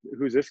 whoa,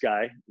 who's this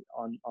guy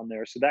on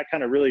there? So that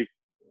kind of really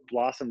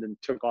blossomed and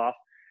took off.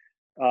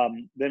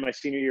 Then my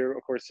senior year,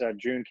 of course,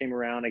 June came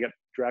around. I got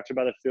drafted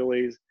by the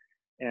Phillies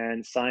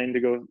and signed to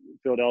go to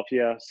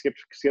Philadelphia, skipped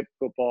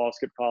football,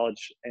 skipped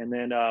college. And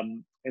then,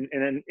 and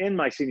then in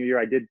my senior year,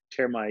 I did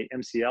tear my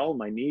MCL,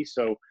 my knee.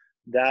 So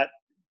that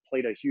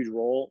played a huge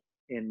role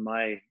in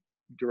my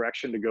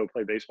direction to go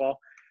play baseball.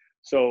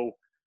 So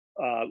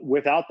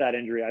without that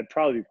injury, I'd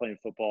probably be playing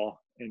football.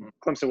 And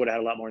Clemson would have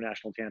had a lot more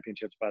national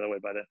championships, by the way,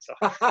 by then. So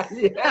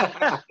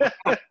yeah.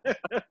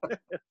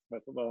 my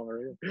football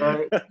memory.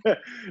 Right.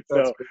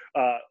 So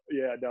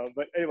yeah, no,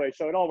 but anyway,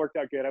 so it all worked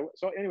out good.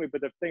 So anyway,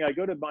 but the thing, I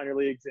go to minor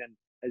leagues, and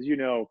as you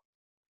know,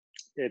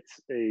 it's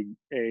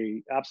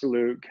a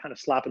absolute kind of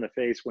slap in the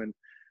face when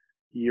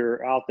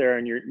you're out there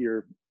and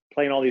you're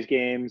playing all these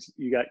games.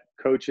 You got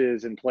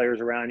coaches and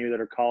players around you that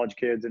are college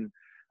kids, and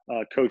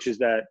coaches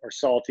that are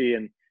salty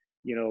and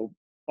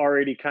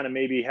already kind of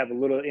maybe have a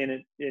little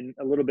in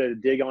a little bit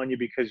of dig on you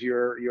because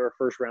you're a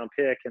first round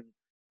pick, and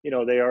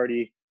they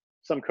already,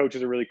 some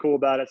coaches are really cool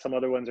about it, some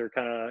other ones are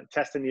kind of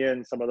testing you,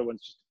 and some other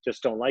ones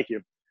just don't like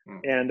you.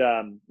 And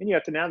you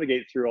have to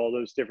navigate through all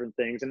those different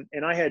things,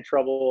 and I had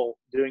trouble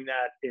doing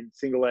that in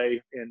single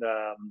A in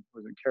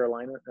was it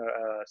Carolina,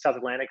 South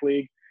Atlantic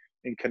League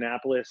in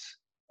Kannapolis,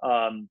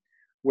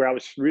 where I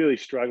was really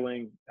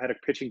struggling. I had a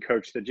pitching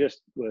coach that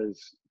just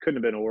couldn't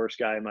have been a worse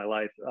guy in my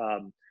life.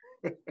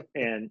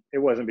 And it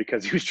wasn't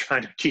because he was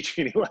trying to teach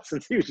me any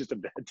lessons. He was just a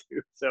bad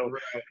dude. So,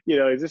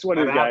 it's just one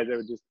of those guys that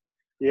would just,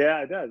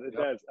 yeah, it does. It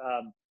does.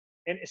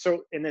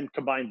 And then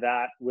combine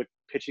that with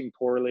pitching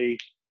poorly,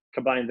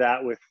 combine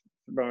that with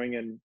throwing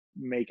in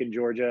Macon,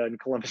 Georgia, and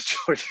Columbus,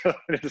 Georgia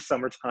in the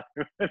summertime,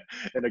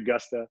 and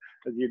Augusta,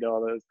 as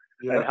all those,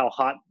 and how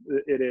hot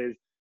it is.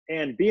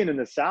 And being in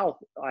the South,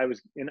 I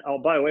was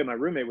by the way, my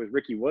roommate was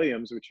Ricky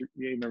Williams, which you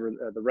remember,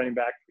 the running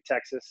back for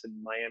Texas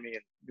and Miami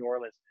and New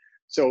Orleans.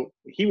 So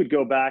he would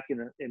go back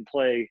and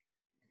play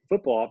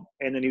football,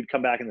 and then he'd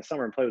come back in the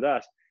summer and play with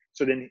us.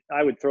 So then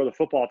I would throw the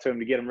football to him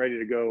to get him ready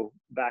to go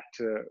back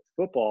to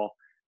football.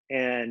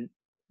 And,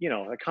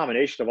 a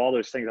combination of all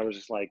those things, I was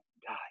just like,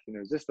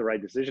 God, is this the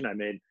right decision I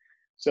made?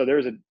 So there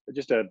was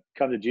just a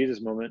come to Jesus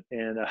moment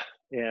in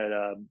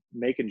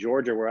Macon,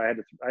 Georgia, where I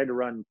had to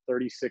run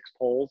 36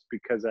 poles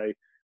because I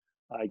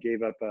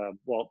gave up, I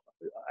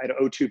had an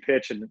 0-2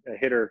 pitch and a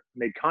hitter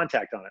made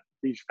contact on it.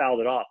 He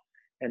fouled it off.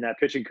 And that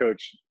pitching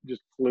coach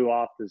just flew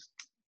off his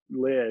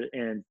lid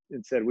and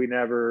said, we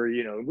never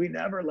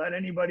let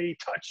anybody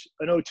touch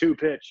an 0-2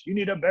 pitch. You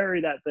need to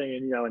bury that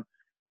thing. And,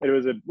 it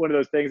was one of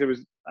those things.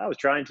 I was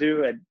trying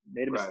to, I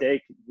made a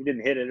mistake. He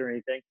didn't hit it or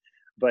anything,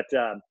 but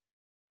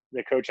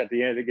the coach at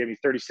the end, they gave me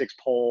 36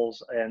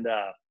 poles, and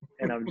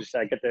I'm just,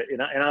 I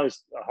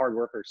was a hard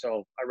worker.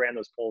 So I ran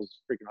those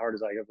poles freaking hard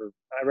as I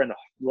ran the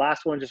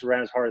last one, just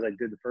ran as hard as I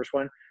did the first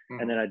one.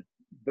 And then I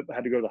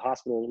had to go to the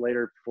hospital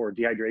later for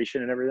dehydration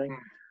and everything.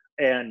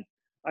 And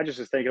I just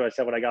was thinking to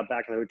myself, when I got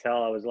back to the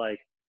hotel, I was like,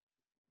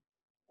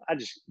 I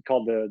just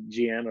called the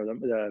GM or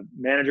the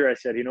manager. I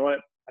said, you know what?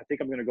 I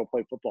think I'm going to go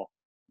play football,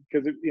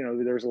 because,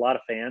 there was a lot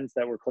of fans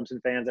that were Clemson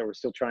fans that were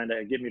still trying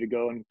to get me to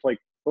go and play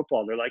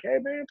football. They're like, hey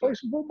man, play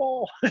some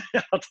football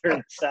out there in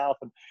the South.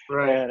 And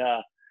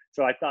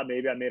so I thought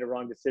maybe I made a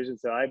wrong decision.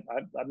 So I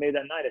made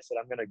that night. I said,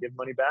 I'm going to give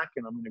money back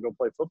and I'm going to go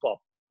play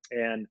football.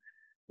 And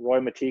Roy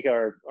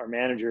Matika, our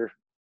manager,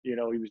 he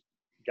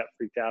got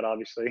freaked out,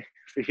 obviously.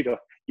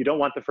 You don't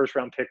want the first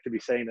round pick to be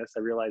saying this.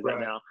 I realize that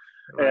now.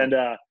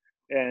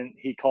 And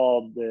he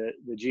called the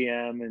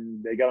GM,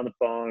 and they got on the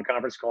phone,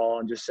 conference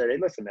call, and just said, hey,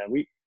 listen, man,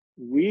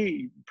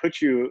 we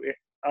put you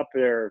up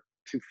there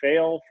to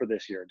fail for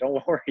this year.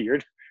 Don't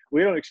worry.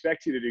 We don't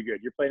expect you to do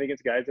good. You're playing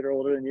against guys that are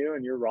older than you,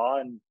 and you're raw,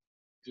 and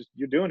just,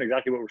 you're doing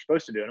exactly what we're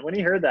supposed to do. And when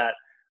he heard that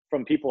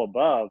from people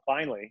above,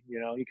 finally,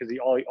 because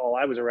all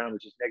I was around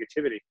was just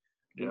negativity.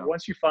 Yeah.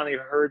 Once you finally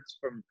heard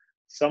from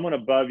someone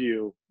above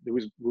you who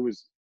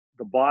was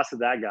the boss of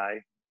that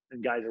guy,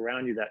 and guys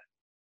around you that,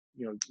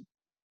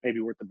 maybe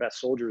weren't the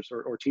best soldiers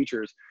or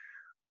teachers,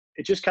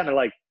 it just kind of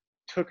like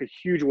took a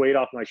huge weight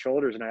off my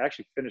shoulders. And I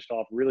actually finished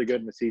off really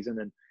good in the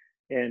season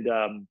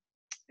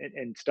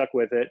and stuck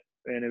with it.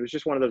 And it was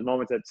just one of those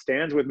moments that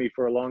stands with me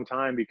for a long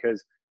time,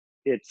 because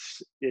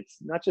it's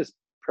not just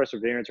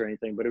perseverance or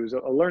anything, but it was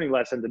a learning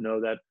lesson to know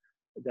that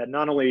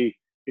not only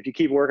if you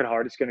keep working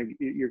hard,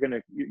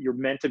 you're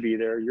meant to be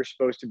there. You're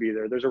supposed to be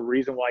there. There's a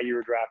reason why you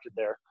were drafted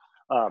there.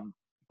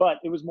 But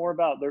it was more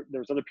about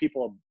there's other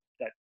people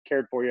that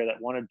cared for you,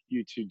 that wanted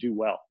you to do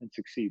well and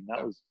succeed.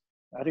 And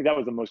I think that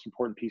was the most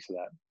important piece of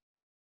that.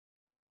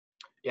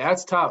 Yeah,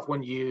 it's tough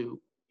when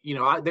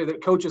the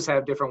coaches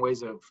have different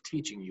ways of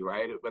teaching you,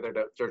 right? Whether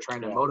they're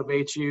trying to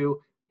motivate you,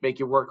 make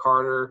you work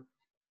harder,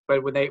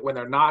 but when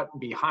they're not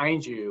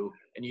behind you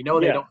and they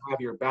don't have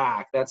your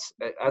back, that's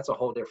a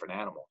whole different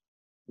animal.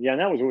 Yeah,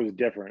 and that was always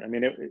different. I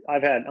mean,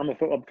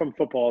 I'm from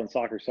football and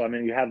soccer, so I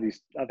mean,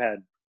 I've had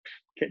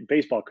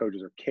baseball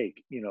coaches are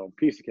cake,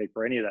 piece of cake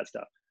for any of that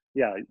stuff.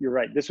 Yeah, you're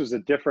right. This was a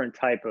different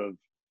type of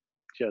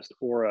just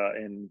aura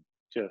and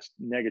just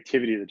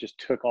negativity that just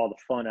took all the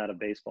fun out of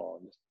baseball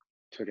and just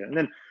took it. And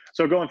then,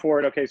 so going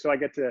forward, okay, so I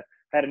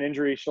had an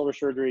injury, shoulder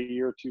surgery a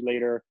year or two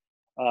later,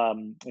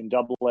 in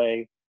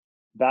AA,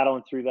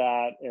 battling through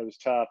that. It was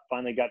tough.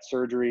 Finally got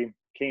surgery,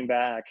 came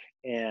back,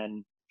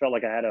 and felt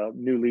like I had a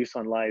new lease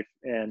on life,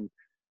 and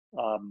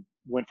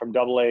went from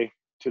AA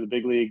to the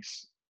big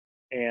leagues,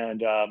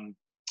 and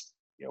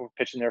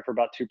pitching there for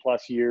about 2+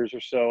 years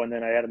or so. And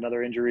then I had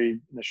another injury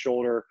in the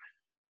shoulder,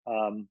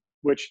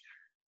 which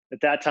at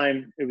that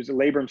time it was a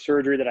labrum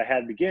surgery that I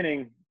had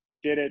beginning,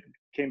 did it,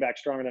 came back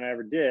stronger than I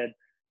ever did.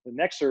 The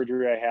next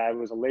surgery I had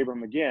was a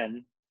labrum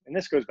again. And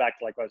this goes back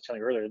to like what I was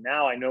telling you earlier.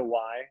 Now I know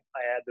why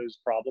I had those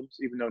problems,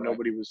 even though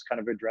nobody was kind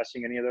of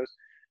addressing any of those.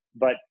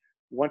 But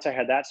once I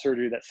had that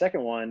surgery, that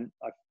second one,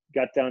 I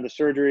got down to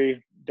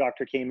surgery.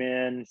 Doctor came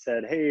in,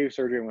 said, "Hey,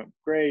 surgery went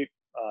great.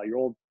 Your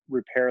old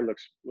repair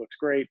looks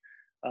great.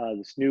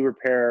 This new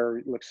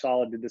repair looks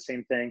solid." Did the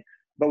same thing,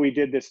 but we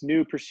did this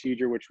new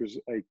procedure, which was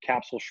a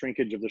capsule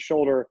shrinkage of the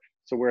shoulder.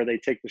 So where they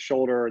take the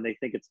shoulder and they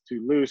think it's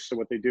too loose, so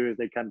what they do is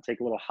they kind of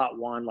take a little hot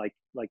wand, like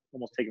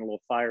almost taking a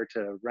little fire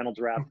to Reynolds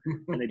wrap,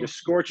 and they just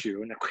scorch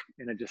you,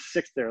 and it just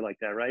sits there like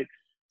that, right?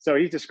 So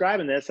he's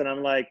describing this, and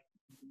I'm like,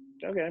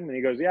 okay. And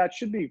he goes, "Yeah, it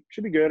should be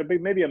good. It'll be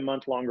maybe a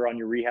month longer on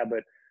your rehab,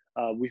 but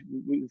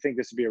we think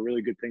this would be a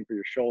really good thing for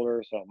your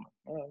shoulder." So I'm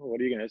like, "Oh,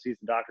 what are you gonna?" He's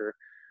the doctor,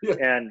 Yeah.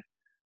 and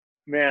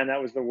man,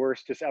 that was the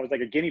worst. I was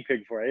like a guinea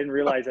pig for it. I didn't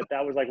realize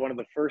that was like one of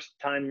the first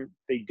time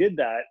they did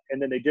that,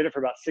 and then they did it for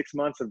about 6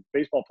 months of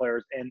baseball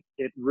players, and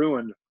it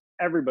ruined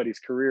everybody's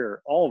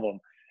career, all of them.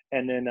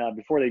 And then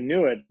before they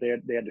knew it, they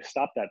had to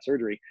stop that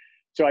surgery.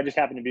 So I just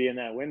happened to be in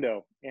that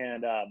window,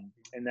 and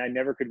I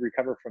never could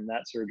recover from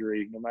that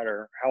surgery, no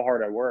matter how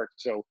hard I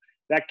worked. So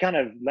that kind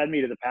of led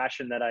me to the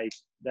passion that I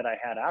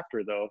had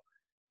after, though,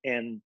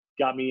 and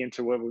got me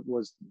into what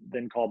was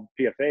then called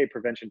PFA,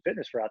 Prevention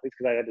Fitness for Athletes,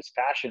 because I had this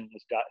passion,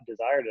 this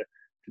desire to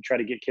try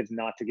to get kids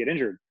not to get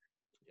injured,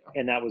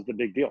 and that was the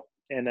big deal.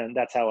 And then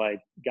that's how I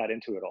got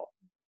into it all.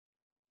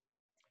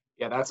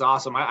 Yeah, that's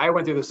awesome. I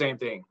went through the same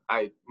thing.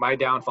 My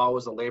downfall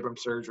was the labrum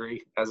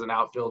surgery as an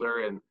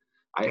outfielder, and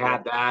I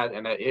had that,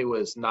 and it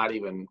was not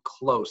even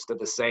close to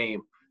the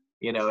same.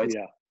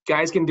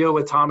 Guys can deal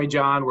with Tommy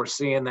John. We're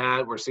seeing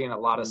that. We're seeing a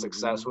lot of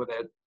success with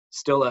it.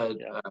 Still a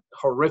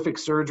horrific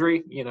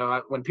surgery.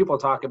 When people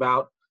talk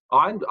about,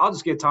 I'll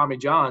just get Tommy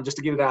John just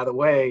to get it out of the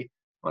way.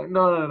 I'm like,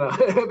 no.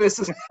 This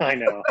is. I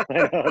know.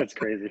 It's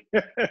crazy.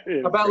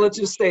 Let's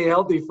just stay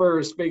healthy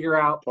first. Figure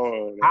out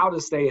how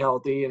to stay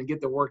healthy and get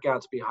the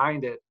workouts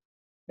behind it.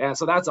 And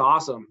so that's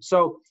awesome.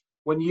 So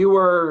when you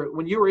were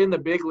in the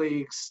big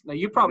leagues, now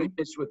you probably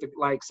pitched with the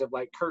likes of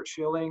like Curt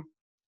Schilling.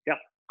 Yeah.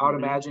 I would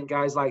imagine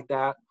guys like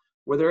that.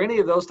 Were there any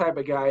of those type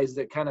of guys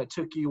that kind of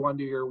took you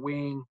under your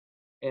wing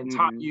and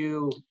taught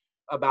you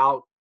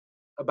about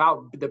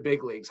the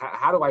big leagues?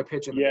 How do I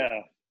pitch in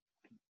the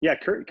Yeah,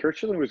 Curt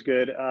Schilling was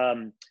good.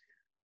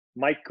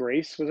 Mike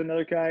Grace was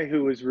another guy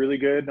who was really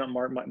good. Not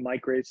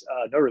Mike Grace,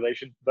 no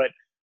relation, but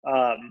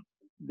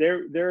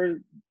they're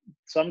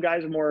some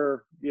guys are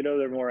more,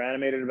 they're more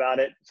animated about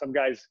it. Some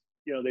guys,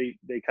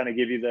 they kind of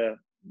give you the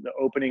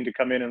opening to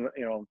come in and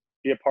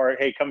be a part.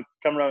 Hey, come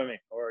run with me,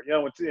 or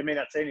they may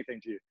not say anything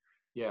to you.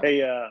 Yeah.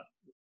 Hey,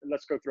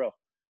 let's go throw,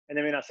 and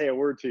they may not say a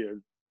word to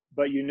you,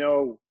 but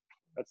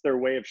that's their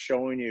way of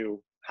showing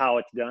you how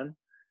it's done.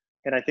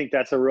 And I think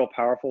that's a real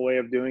powerful way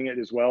of doing it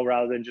as well,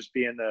 rather than just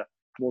being the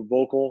more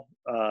vocal,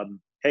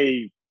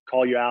 hey,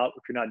 call you out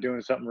if you're not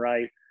doing something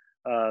right,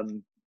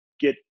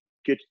 get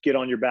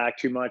on your back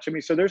too much. I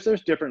mean, so there's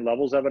different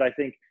levels of it. I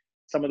think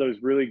some of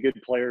those really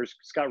good players,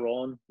 Scott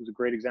Rowland was a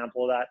great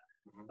example of that.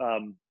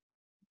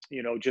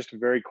 Just a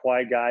very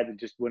quiet guy that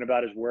just went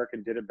about his work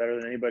and did it better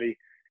than anybody,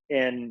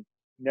 and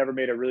never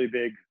made a really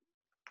big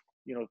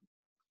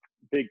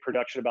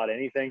production about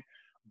anything,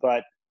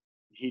 but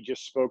he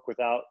just spoke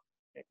without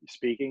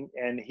speaking.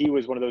 And he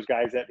was one of those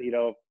guys that,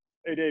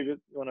 hey Dave, you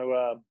want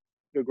to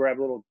go grab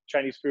a little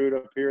Chinese food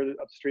up here up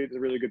the street? It's a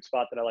really good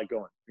spot that I like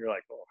going. You're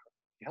like, oh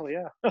hell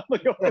yeah. I'm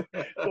like, going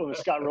to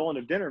Scott Rowland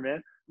to dinner,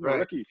 man. I'm a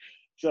rookie.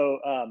 So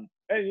and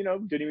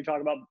didn't even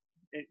talk about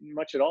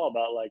much at all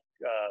about like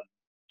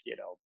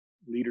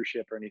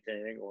leadership or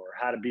anything, or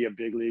how to be a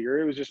big leaguer.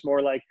 It was just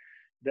more like,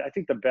 I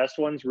think the best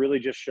ones really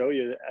just show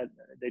you that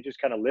they just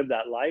kind of live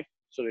that life,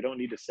 so they don't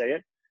need to say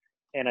it.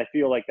 And I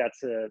feel like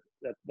that's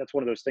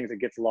one of those things that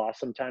gets lost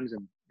sometimes.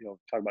 And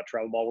talk about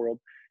travel ball world,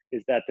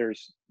 is that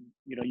there's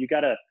you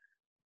gotta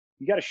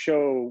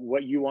show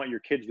what you want your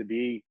kids to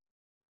be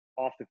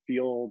off the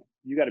field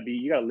you got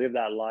to live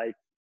that life,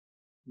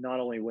 not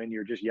only when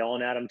you're just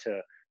yelling at them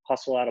to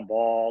hustle out a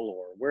ball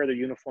or wear their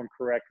uniform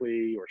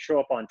correctly or show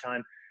up on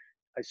time.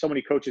 So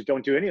many coaches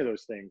don't do any of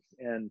those things.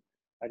 And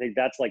I think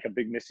that's like a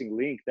big missing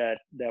link that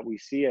we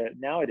see it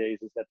nowadays,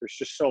 is that there's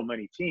just so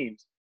many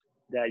teams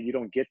that you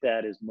don't get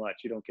that as much.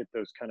 You don't get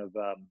those kind of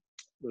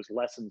those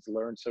lessons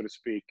learned, so to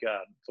speak.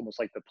 It's almost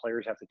like the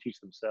players have to teach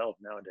themselves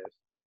nowadays.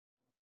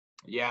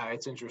 Yeah,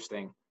 it's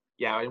interesting.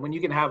 Yeah, and when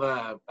you can have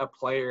a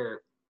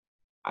player,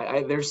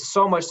 there's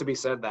so much to be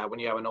said that when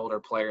you have an older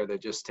player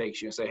that just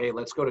takes you and say, hey,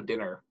 let's go to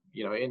dinner,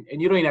 you know, and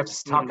you don't even have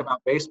to talk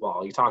about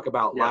baseball. You talk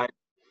about life,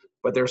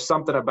 but there's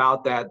something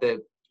about that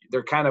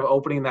they're kind of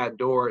opening that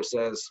door. It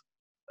says,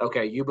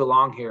 okay, you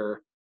belong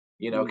here,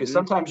 you know, because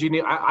sometimes you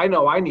need, I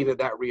know I needed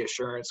that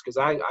reassurance because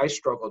I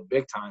struggled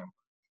big time,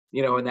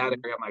 you know, in that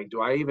area. I'm like,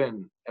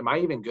 am I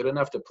even good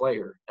enough to play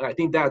here? And I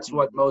think that's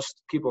what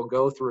most people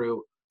go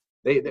through.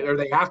 They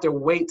have to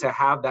wait to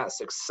have that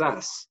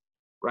success,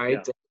 right?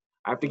 Yeah.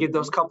 I have to get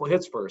those couple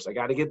hits first. I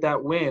got to get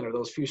that win or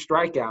those few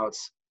strikeouts.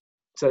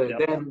 So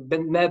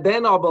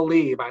then I'll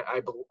believe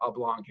I'll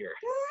belong here.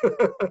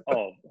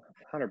 Oh,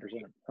 100%.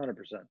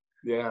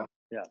 Yeah.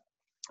 Yeah.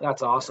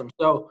 That's awesome.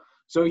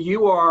 So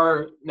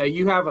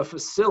you have a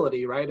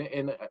facility, right?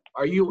 And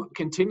are you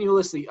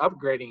continuously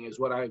upgrading is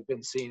what I've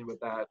been seeing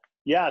with that?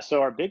 Yeah.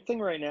 So our big thing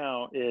right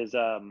now is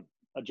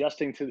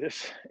adjusting to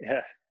this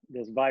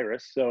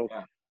virus. So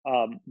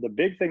the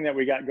big thing that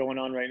we got going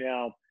on right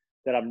now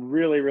that I'm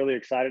really, really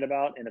excited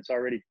about, and it's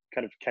already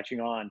kind of catching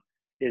on,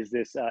 is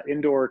this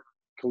indoor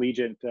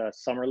collegiate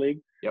summer league.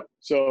 Yep.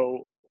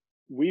 So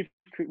we've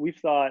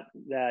thought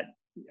that,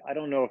 I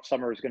don't know if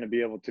summer is going to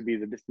be able to be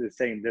the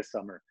same this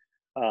summer,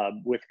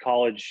 with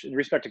college, in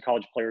respect to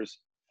college players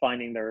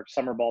finding their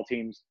summer ball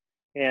teams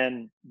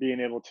and being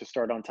able to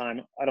start on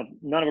time.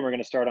 None of them are going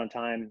to start on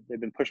time.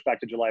 They've been pushed back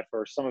to July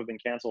 1st. Some have been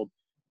canceled.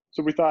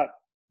 So we thought,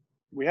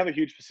 we have a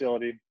huge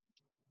facility.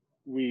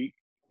 We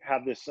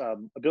have this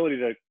ability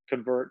to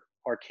convert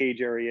our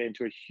cage area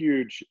into a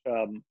huge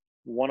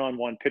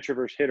one-on-one pitcher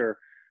versus hitter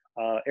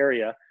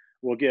area.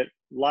 We'll get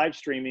live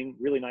streaming,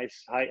 really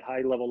nice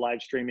high level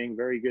live streaming,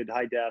 very good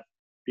high def.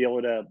 Be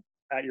able to,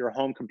 at your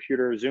home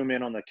computer, zoom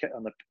in on the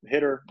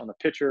hitter, on the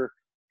pitcher,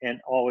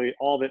 and all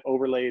of it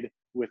overlaid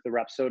with the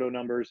Rapsodo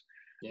numbers.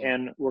 Yeah.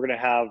 And we're going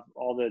to have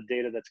all the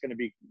data that's going to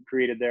be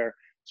created there.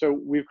 So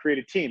we've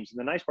created teams, and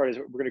the nice part is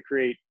we're going to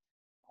create.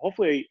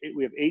 Hopefully,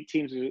 we have 8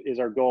 teams is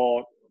our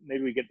goal.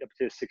 Maybe we get up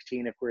to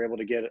 16 if we're able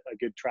to get a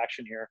good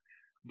traction here.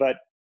 But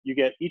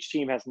each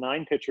team has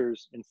 9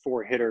 pitchers and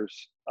 4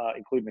 hitters,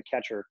 including the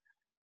catcher.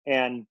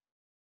 And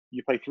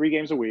you play 3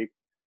 games a week.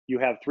 You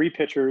have 3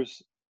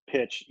 pitchers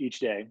pitch each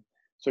day.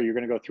 So you're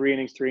going to go 3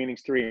 innings, 3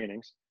 innings, 3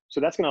 innings. So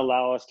that's going to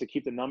allow us to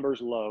keep the numbers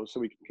low so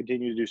we can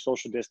continue to do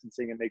social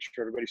distancing and make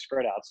sure everybody's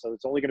spread out. So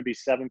it's only going to be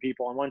 7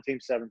 people on one team,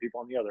 7 people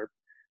on the other.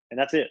 And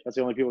that's it. That's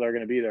the only people that are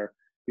going to be there,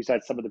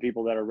 besides some of the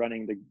people that are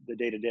running the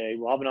day-to-day.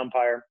 We'll have an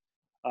umpire.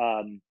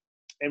 And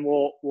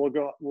we'll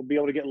be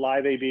able to get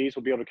live ABs.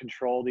 We'll be able to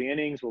control the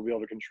innings. We'll be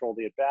able to control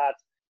the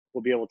at-bats.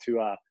 We'll be able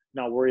to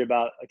not worry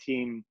about a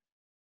team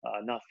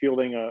not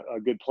fielding a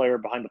good player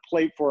behind the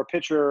plate for a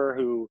pitcher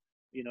who,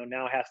 you know,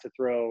 now has to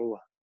throw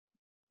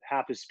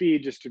half his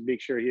speed just to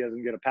make sure he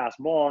doesn't get a pass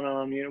ball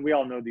on him. You know, we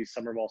all know these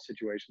summer ball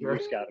situations.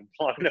 We've scouted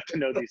long enough to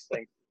know these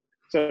things.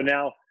 So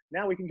now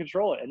we can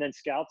control it, and then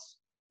scouts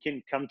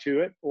can come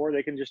to it, or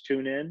they can just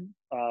tune in,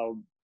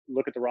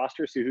 look at the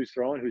roster, see who's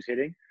throwing, who's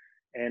hitting.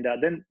 And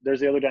then there's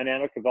the other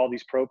dynamic of all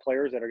these pro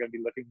players that are going to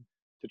be looking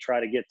to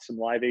try to get some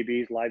live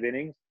ABs, live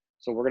innings.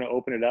 So we're going to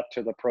open it up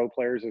to the pro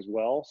players as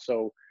well.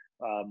 So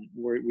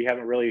we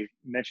haven't really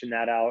mentioned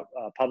that out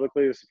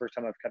publicly. This is the first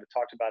time I've kind of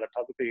talked about it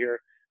publicly here.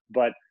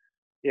 But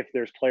if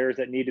there's players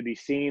that need to be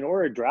seen,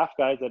 or draft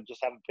guys that just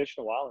haven't pitched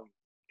in a while and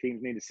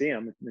teams need to see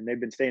them, and they've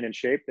been staying in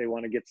shape, they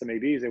want to get some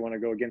ABs, they want to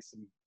go against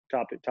some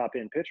top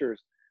end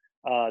pitchers.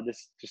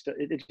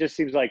 It just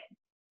seems like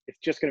it's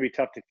just going to be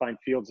tough to find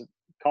fields.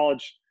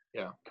 College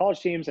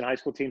teams and high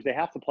school teams, they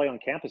have to play on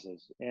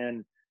campuses,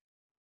 and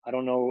I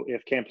don't know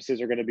if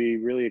campuses are going to be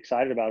really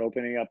excited about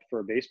opening up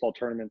for baseball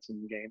tournaments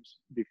and games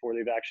before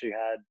they've actually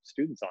had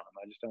students on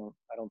them.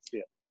 I don't see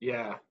it.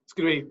 Yeah, it's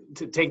going to be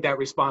to take that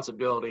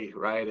responsibility,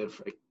 right?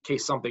 If in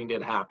case something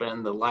did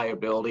happen, the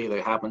liability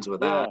that happens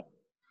with that.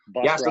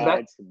 Bus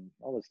rides and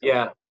all this stuff.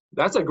 Yeah,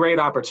 that's a great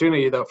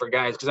opportunity though for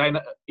guys,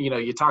 because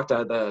you talk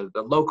to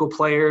the local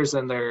players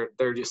and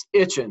they're just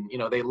itching. You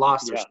know, they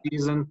lost their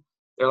season.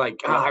 They're like,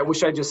 I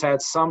wish I just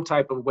had some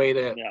type of way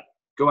to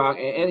go out.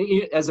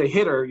 And as a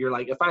hitter, you're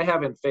like, if I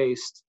haven't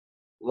faced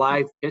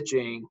live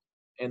pitching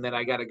and then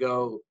I got to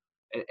go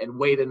and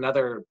wait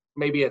another,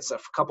 maybe it's a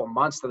couple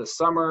months to the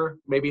summer,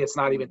 maybe it's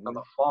not even till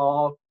the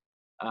fall.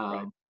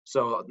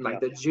 So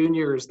the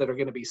juniors that are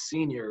going to be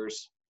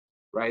seniors,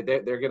 right?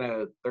 They're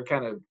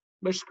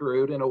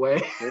screwed in a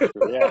way.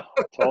 Yeah,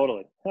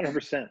 totally.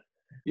 100%.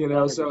 You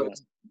know, 100%. So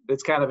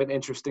it's kind of an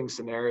interesting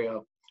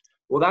scenario.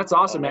 Well, that's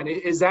awesome, man.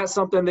 Is that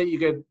something that you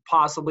could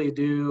possibly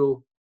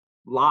do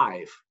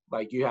live?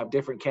 Like you have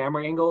different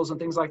camera angles and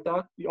things like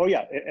that? Oh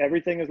yeah,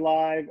 everything is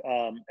live.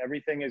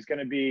 Everything is going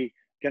to be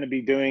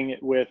doing it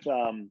with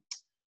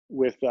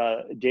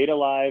data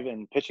live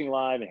and pitching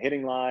live and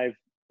hitting live.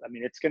 I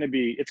mean, it's going to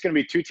be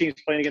two teams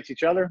playing against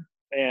each other,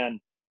 and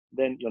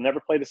then you'll never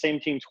play the same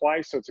team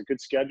twice. So it's a good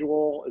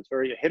schedule. It's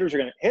very hitters are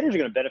going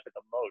to benefit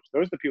the most.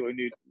 Those are the people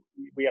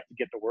we have to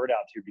get the word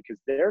out to, because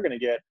they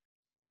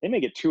may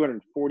get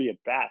 240 at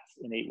bats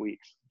in 8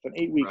 weeks. It's an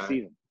 8-week Right.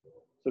 season,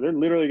 so they're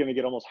literally going to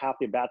get almost half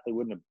the at bats they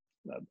wouldn't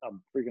have a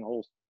freaking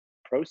whole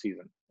pro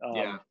season.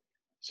 Yeah.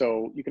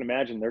 So you can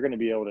imagine they're going to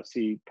be able to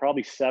see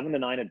probably 7 to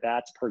 9 at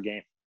bats per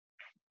game.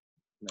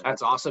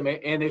 That's awesome.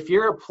 And if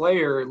you're a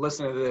player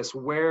listening to this,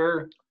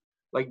 where,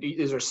 like,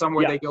 is there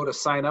somewhere they go to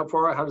sign up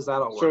for it? How does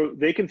that all work? So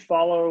they can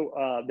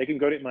follow, they can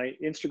go to my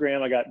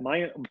Instagram. I got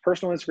my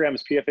personal Instagram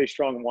is PFA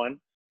Strong 1,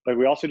 but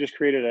we also just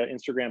created an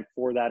Instagram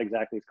for that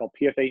exactly. It's called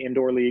PFA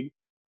Indoor League,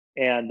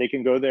 and they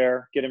can go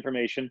there, get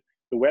information.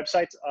 The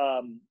website's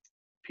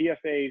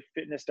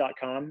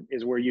pfafitness.com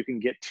is where you can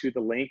get to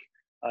the link.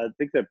 I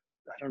think I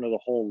don't know the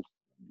whole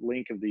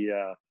link of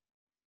the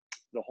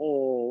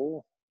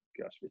whole,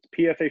 gosh, it's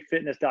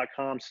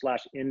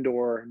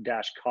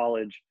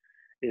pfafitness.com/indoor-college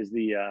is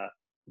the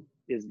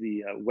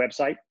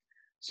website.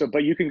 So,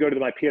 but you can go to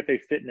my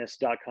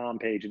pfafitness.com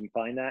page and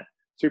find that.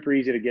 Super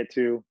easy to get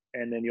to,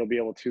 and then you'll be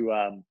able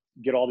to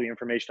get all the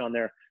information on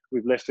there.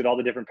 We've listed all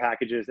the different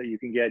packages that you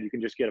can get. You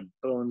can just get a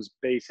bones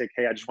basic.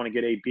 Hey, I just want to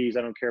get ABs.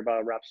 I don't care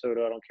about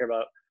Rapsodo. I don't care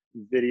about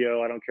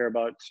video. I don't care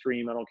about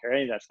stream. I don't care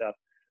any of that stuff.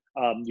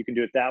 You can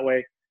do it that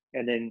way.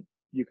 And then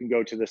you can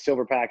go to the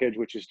silver package,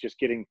 which is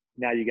just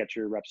now you get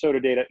your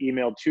Rapsodo data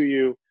emailed to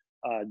you.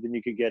 Then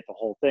you can get the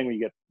whole thing.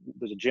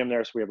 There's a gym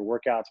there, so we have a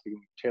workouts. We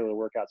can tailor the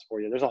workouts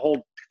for you. There's a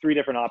whole 3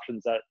 different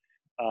options that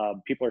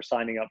people are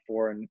signing up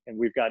for, and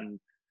we've gotten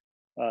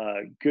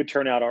good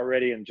turnout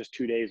already in just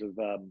 2 days of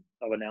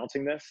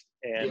announcing this.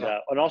 And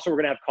and also we're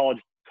going to have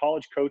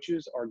college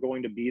coaches are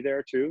going to be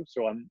there too.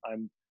 So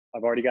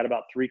I've already got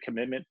about 3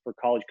 commitment for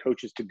college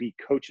coaches to be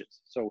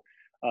coaches. So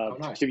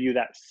nice. to give you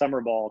that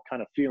summer ball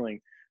kind of feeling.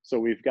 So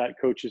we've got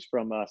coaches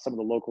from some of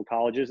the local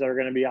colleges that are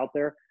going to be out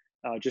there,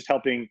 just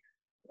helping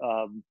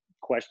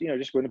question,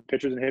 just when the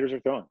pitchers and hitters are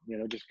throwing,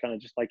 just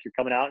like you're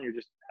coming out and you're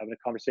just having a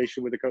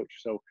conversation with the coach.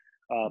 So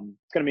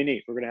it's going to be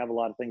neat. We're going to have a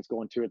lot of things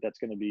going to it. That's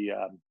going to be,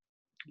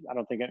 I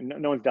don't think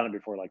no one's done it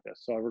before like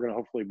this. So we're going to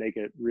hopefully make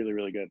it really,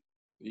 really good.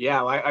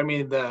 Yeah. I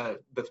mean,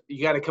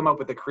 you got to come up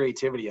with the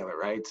creativity of it,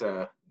 right?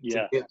 To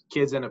get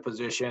kids in a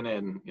position,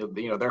 and,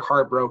 they're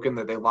heartbroken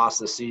that they lost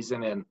the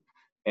season.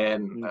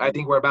 And I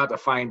think we're about to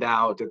find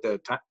out at the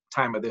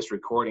time of this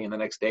recording in the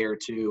next day or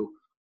two,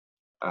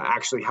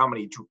 actually how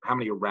many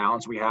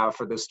rounds we have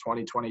for this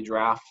 2020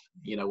 draft,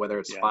 whether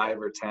it's 5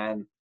 or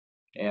 10.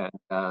 And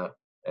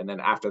then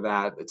after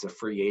that, it's a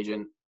free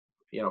agent,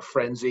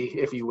 frenzy,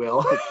 if you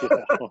will.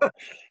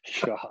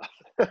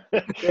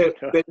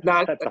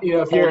 Not,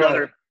 if you're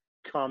another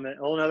comment,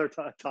 whole other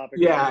topic.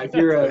 Yeah, if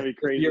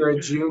you're a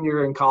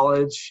junior in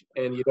college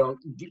and you don't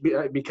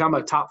become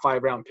a top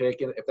 5 round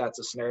pick, and if that's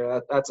a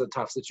scenario, that's a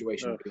tough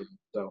situation.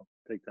 So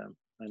big time.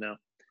 I know.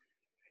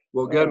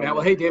 Well, good, man.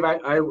 Well, hey, Dave,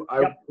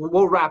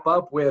 we'll wrap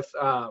up with,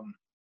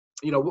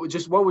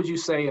 just what would you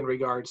say in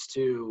regards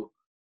to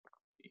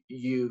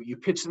you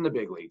pitched in the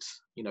big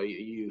leagues,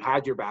 you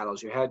had your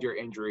battles, you had your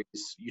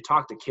injuries, you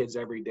talk to kids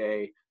every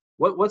day.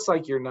 What's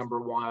like your number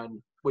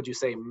one, would you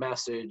say,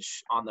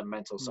 message on the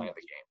mental side of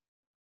the game?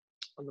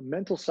 On the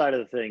mental side of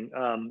the thing,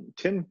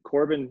 Tim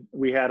Corbin,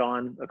 we had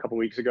on a couple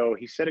weeks ago,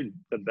 he said it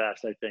the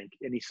best, I think.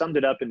 And he summed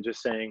it up in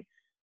just saying,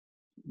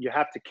 you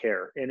have to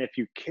care. And if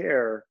you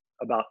care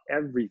about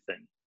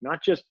everything,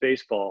 not just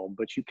baseball,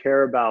 but you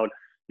care about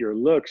your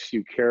looks,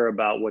 you care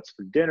about what's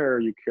for dinner,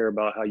 you care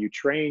about how you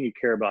train, you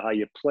care about how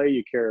you play,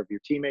 you care of your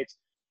teammates.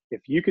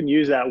 If you can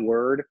use that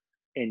word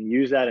and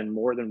use that in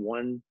more than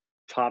one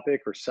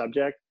topic or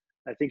subject,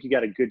 I think you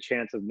got a good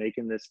chance of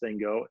making this thing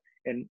go.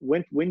 And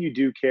when you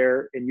do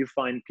care and you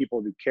find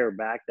people who care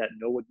back, that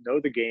know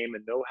the game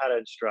and know how to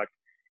instruct,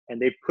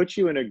 and they put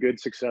you in a good,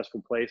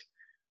 successful place,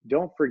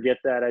 don't forget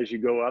that as you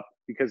go up,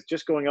 because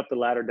just going up the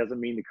ladder doesn't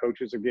mean the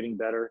coaches are getting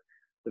better.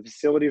 The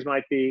facilities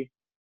might be,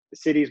 the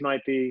cities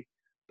might be,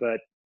 but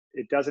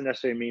it doesn't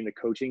necessarily mean the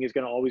coaching is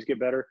going to always get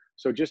better.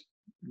 So just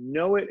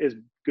know it as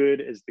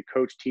good as the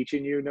coach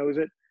teaching you knows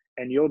it,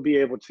 and you'll be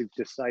able to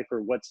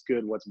decipher what's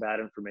good, what's bad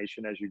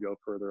information as you go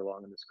further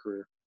along in this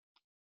career.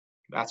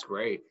 That's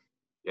great.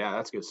 Yeah,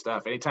 that's good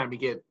stuff. Anytime you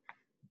get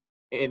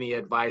any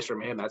advice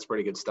from him, that's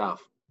pretty good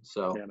stuff.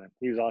 So yeah, man,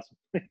 he was awesome.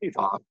 He's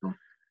awesome.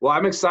 Well,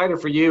 I'm excited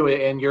for you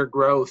and your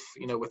growth,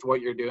 with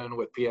what you're doing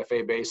with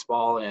PFA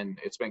baseball, and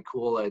it's been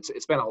cool.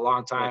 It's been a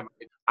long time.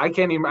 I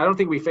don't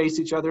think we faced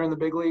each other in the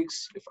big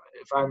leagues. If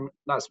I'm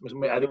not,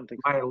 I don't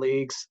think minor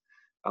leagues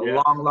a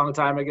long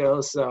time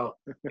ago. So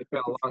it's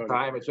been a long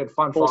time. It's been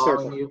fun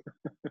following you.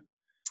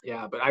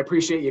 Yeah, but I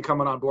appreciate you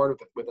coming on board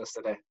with us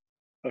today.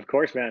 Of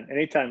course, man.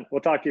 Anytime. We'll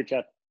talk to you,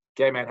 Chad.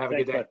 Okay, man. Have a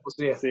good day. Bud. We'll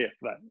see you. See you.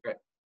 Bye. Great.